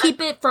wouldn't it keep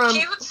it from...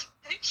 She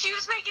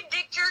was making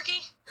dick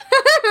jerky.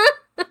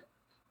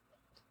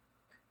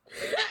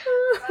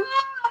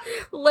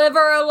 Leave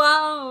her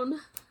alone.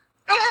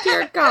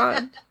 Dear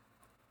God.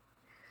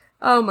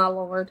 Oh, my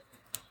Lord.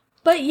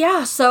 But,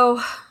 yeah,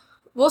 so,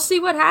 we'll see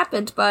what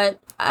happens, but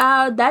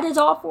that is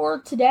all for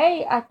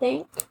today, I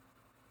think.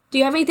 Do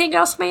you have anything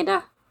else,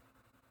 Amanda?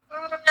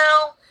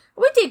 No.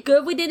 We did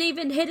good. We didn't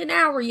even hit an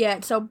hour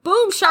yet. So, boom,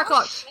 Oh,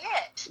 shakalaka.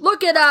 shit.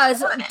 Look at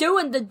us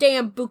doing the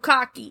damn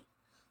bukkake.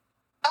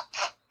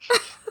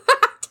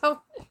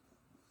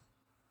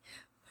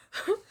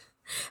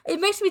 It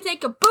makes me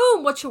think of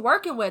boom, what you're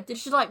working with.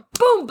 It's just like,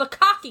 boom,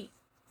 bukkake.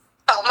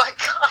 Oh my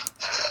god.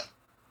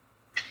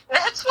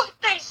 That's what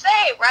they say,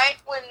 right?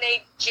 When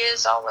they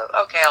jizz all over.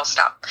 Okay, I'll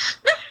stop.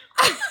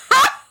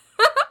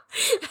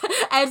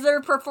 As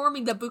they're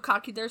performing the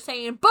bukkake, they're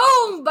saying,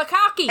 boom,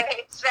 bukkake.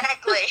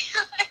 Exactly.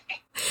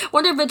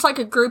 Wonder if it's like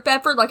a group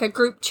effort, like a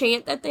group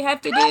chant that they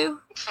have to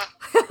do.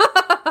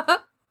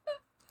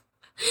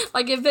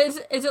 Like, is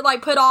it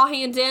like put all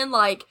hands in,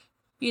 like,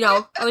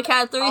 on the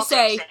count of 3, All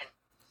say,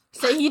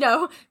 six in.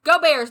 go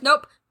Bears,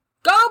 nope,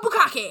 go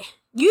bukkake,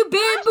 you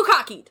been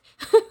bukkake'd.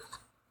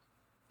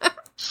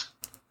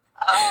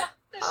 Oh,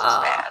 this is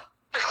bad.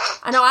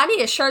 I know, I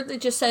need a shirt that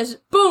just says,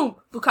 boom,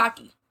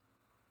 bukkake.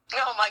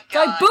 Oh my It's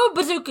god. like, boom,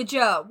 Bazooka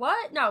Joe.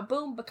 What? No,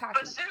 boom, bukkake.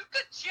 Bazooka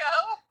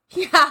Joe?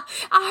 Yeah,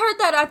 I heard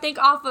that, I think,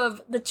 off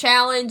of The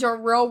Challenge or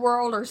Real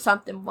World or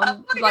something. Oh my god,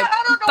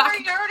 I don't know where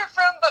you heard it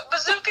from, but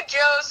Bazooka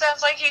Joe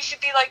sounds like he should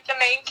be like the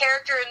main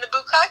character in the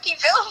Bukkake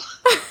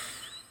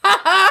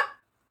film.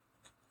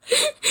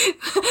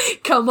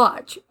 Come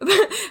on.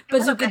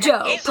 Bazooka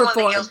Joe He's the one that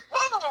performed. yells,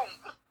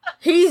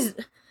 boom!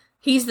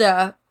 He's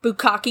the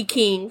Bukkake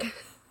King.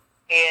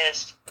 He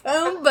is.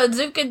 Boom,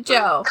 Bazooka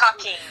Joe.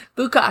 Cocky.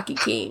 Bukkake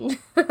King.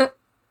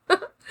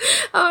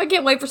 Oh, I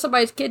can't wait for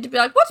somebody's kid to be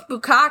like, what's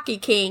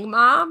Bukkake King,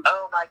 Mom?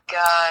 Oh my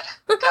god.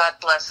 God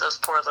bless those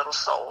poor little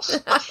souls.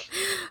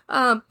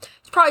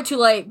 It's probably too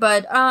late,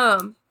 but,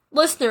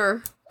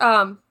 listener,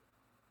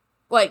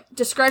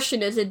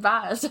 discretion is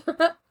advised.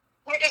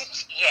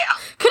 Yeah.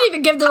 Couldn't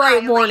even give the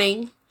right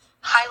warning.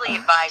 Highly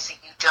advise that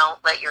you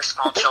don't let your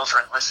small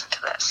children listen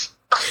to this.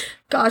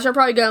 Gosh, I'm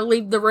probably gonna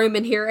leave the room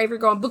in here. Avery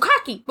going,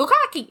 Bukkake,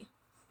 Bukkake,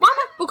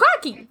 Mama,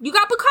 Bukkake, you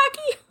got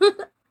Bukkake?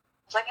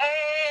 It's like,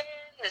 hey,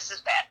 this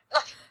is bad.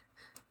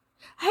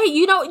 Hey,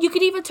 you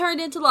could even turn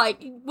it into like,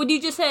 when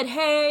you just said,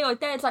 hey, like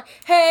that, it's like,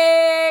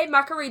 hey,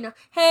 Macarena,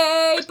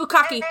 hey,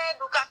 Bukkake, Hey,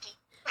 Bukkake.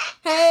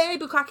 hey,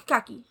 Bukkake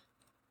Kaki,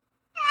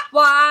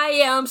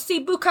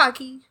 YMC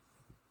Bukkake.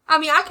 I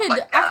mean, I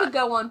could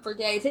go on for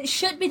days. It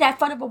shouldn't be that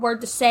fun of a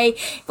word to say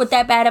with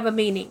that bad of a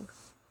meaning.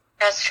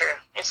 That's true.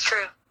 It's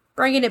true.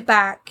 Bringing it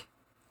back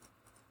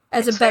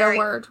as It's a better very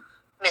word.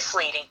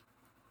 Misleading.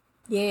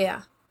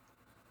 Yeah.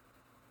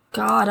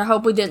 God, I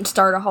hope we didn't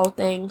start a whole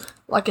thing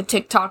like a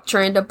TikTok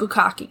trend of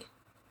Bukkake.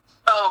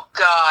 Oh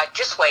god,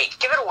 just wait.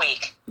 Give it a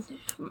week.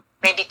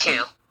 Maybe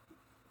 2.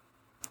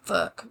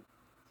 Fuck.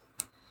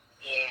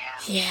 Yeah.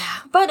 Yeah.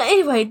 But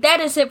anyway,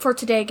 that is it for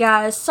today,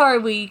 guys. Sorry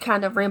we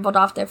kind of rambled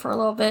off there for a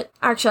little bit.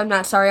 Actually, I'm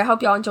not sorry. I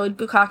hope y'all enjoyed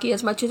Bukkake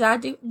as much as I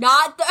do.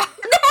 Not the...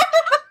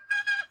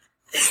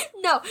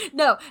 No,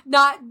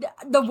 not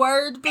the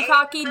word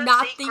bukkake,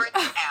 not the.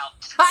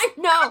 Out. I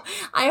know.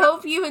 I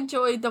hope you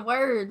enjoyed the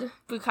word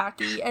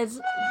bukkake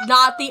as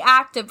not the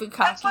act of bukkake.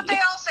 That's what they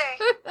all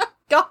say.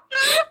 No,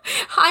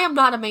 I am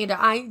not Amanda.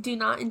 I do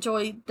not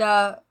enjoy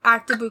the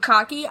act of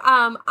bukkake.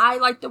 I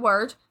like the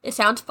word. It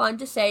sounds fun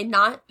to say,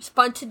 not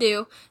fun to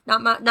do.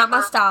 Not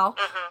my style.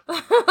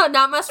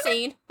 Not my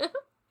scene. I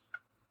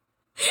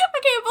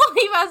can't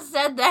believe I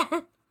said that.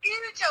 You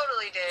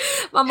totally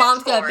did. My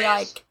mom's It's gonna be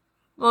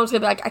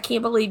glorious. like, I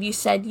can't believe you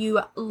said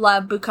you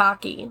love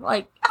bukkake.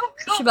 Like, Oh,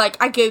 God. she'd be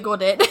like, I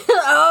googled it.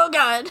 Oh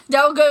God,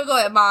 don't Google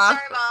it, Mom.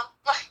 Sorry,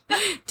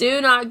 Mom. Do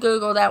not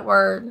Google that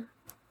word.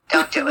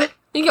 Don't do it.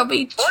 You'll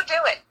be. Or do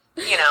it.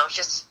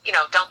 Just,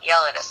 don't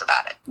yell at us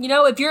about it.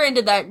 If you're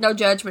into that, no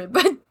judgment.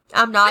 But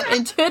I'm not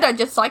into it. I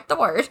just like the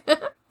word.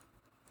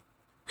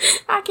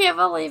 I can't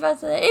believe I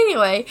said it.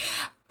 Anyway,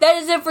 that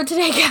is it for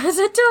today, guys.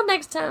 Until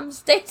next time,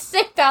 stay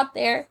safe out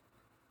there.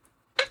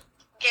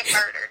 Get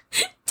murdered.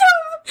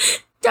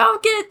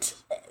 Don't get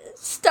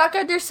stuck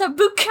under some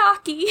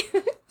bukkake.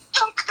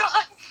 Oh,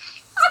 God.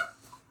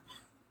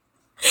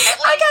 At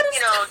gotta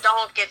least,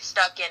 don't get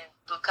stuck in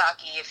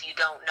bukkake if you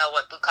don't know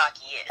what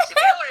bukkake is. If you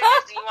know what it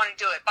is and you want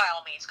to do it, by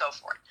all means, go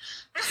for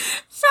it.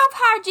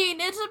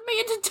 Self-hygiene is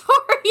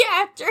mandatory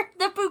after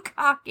the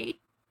bukkake.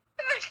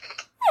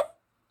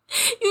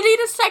 You need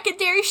a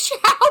secondary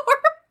shower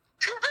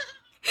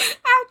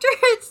after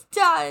it's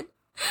done.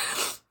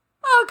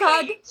 Oh,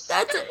 God. Please.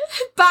 That's it.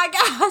 Bye,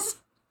 guys.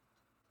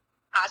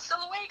 Hasta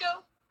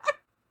luego.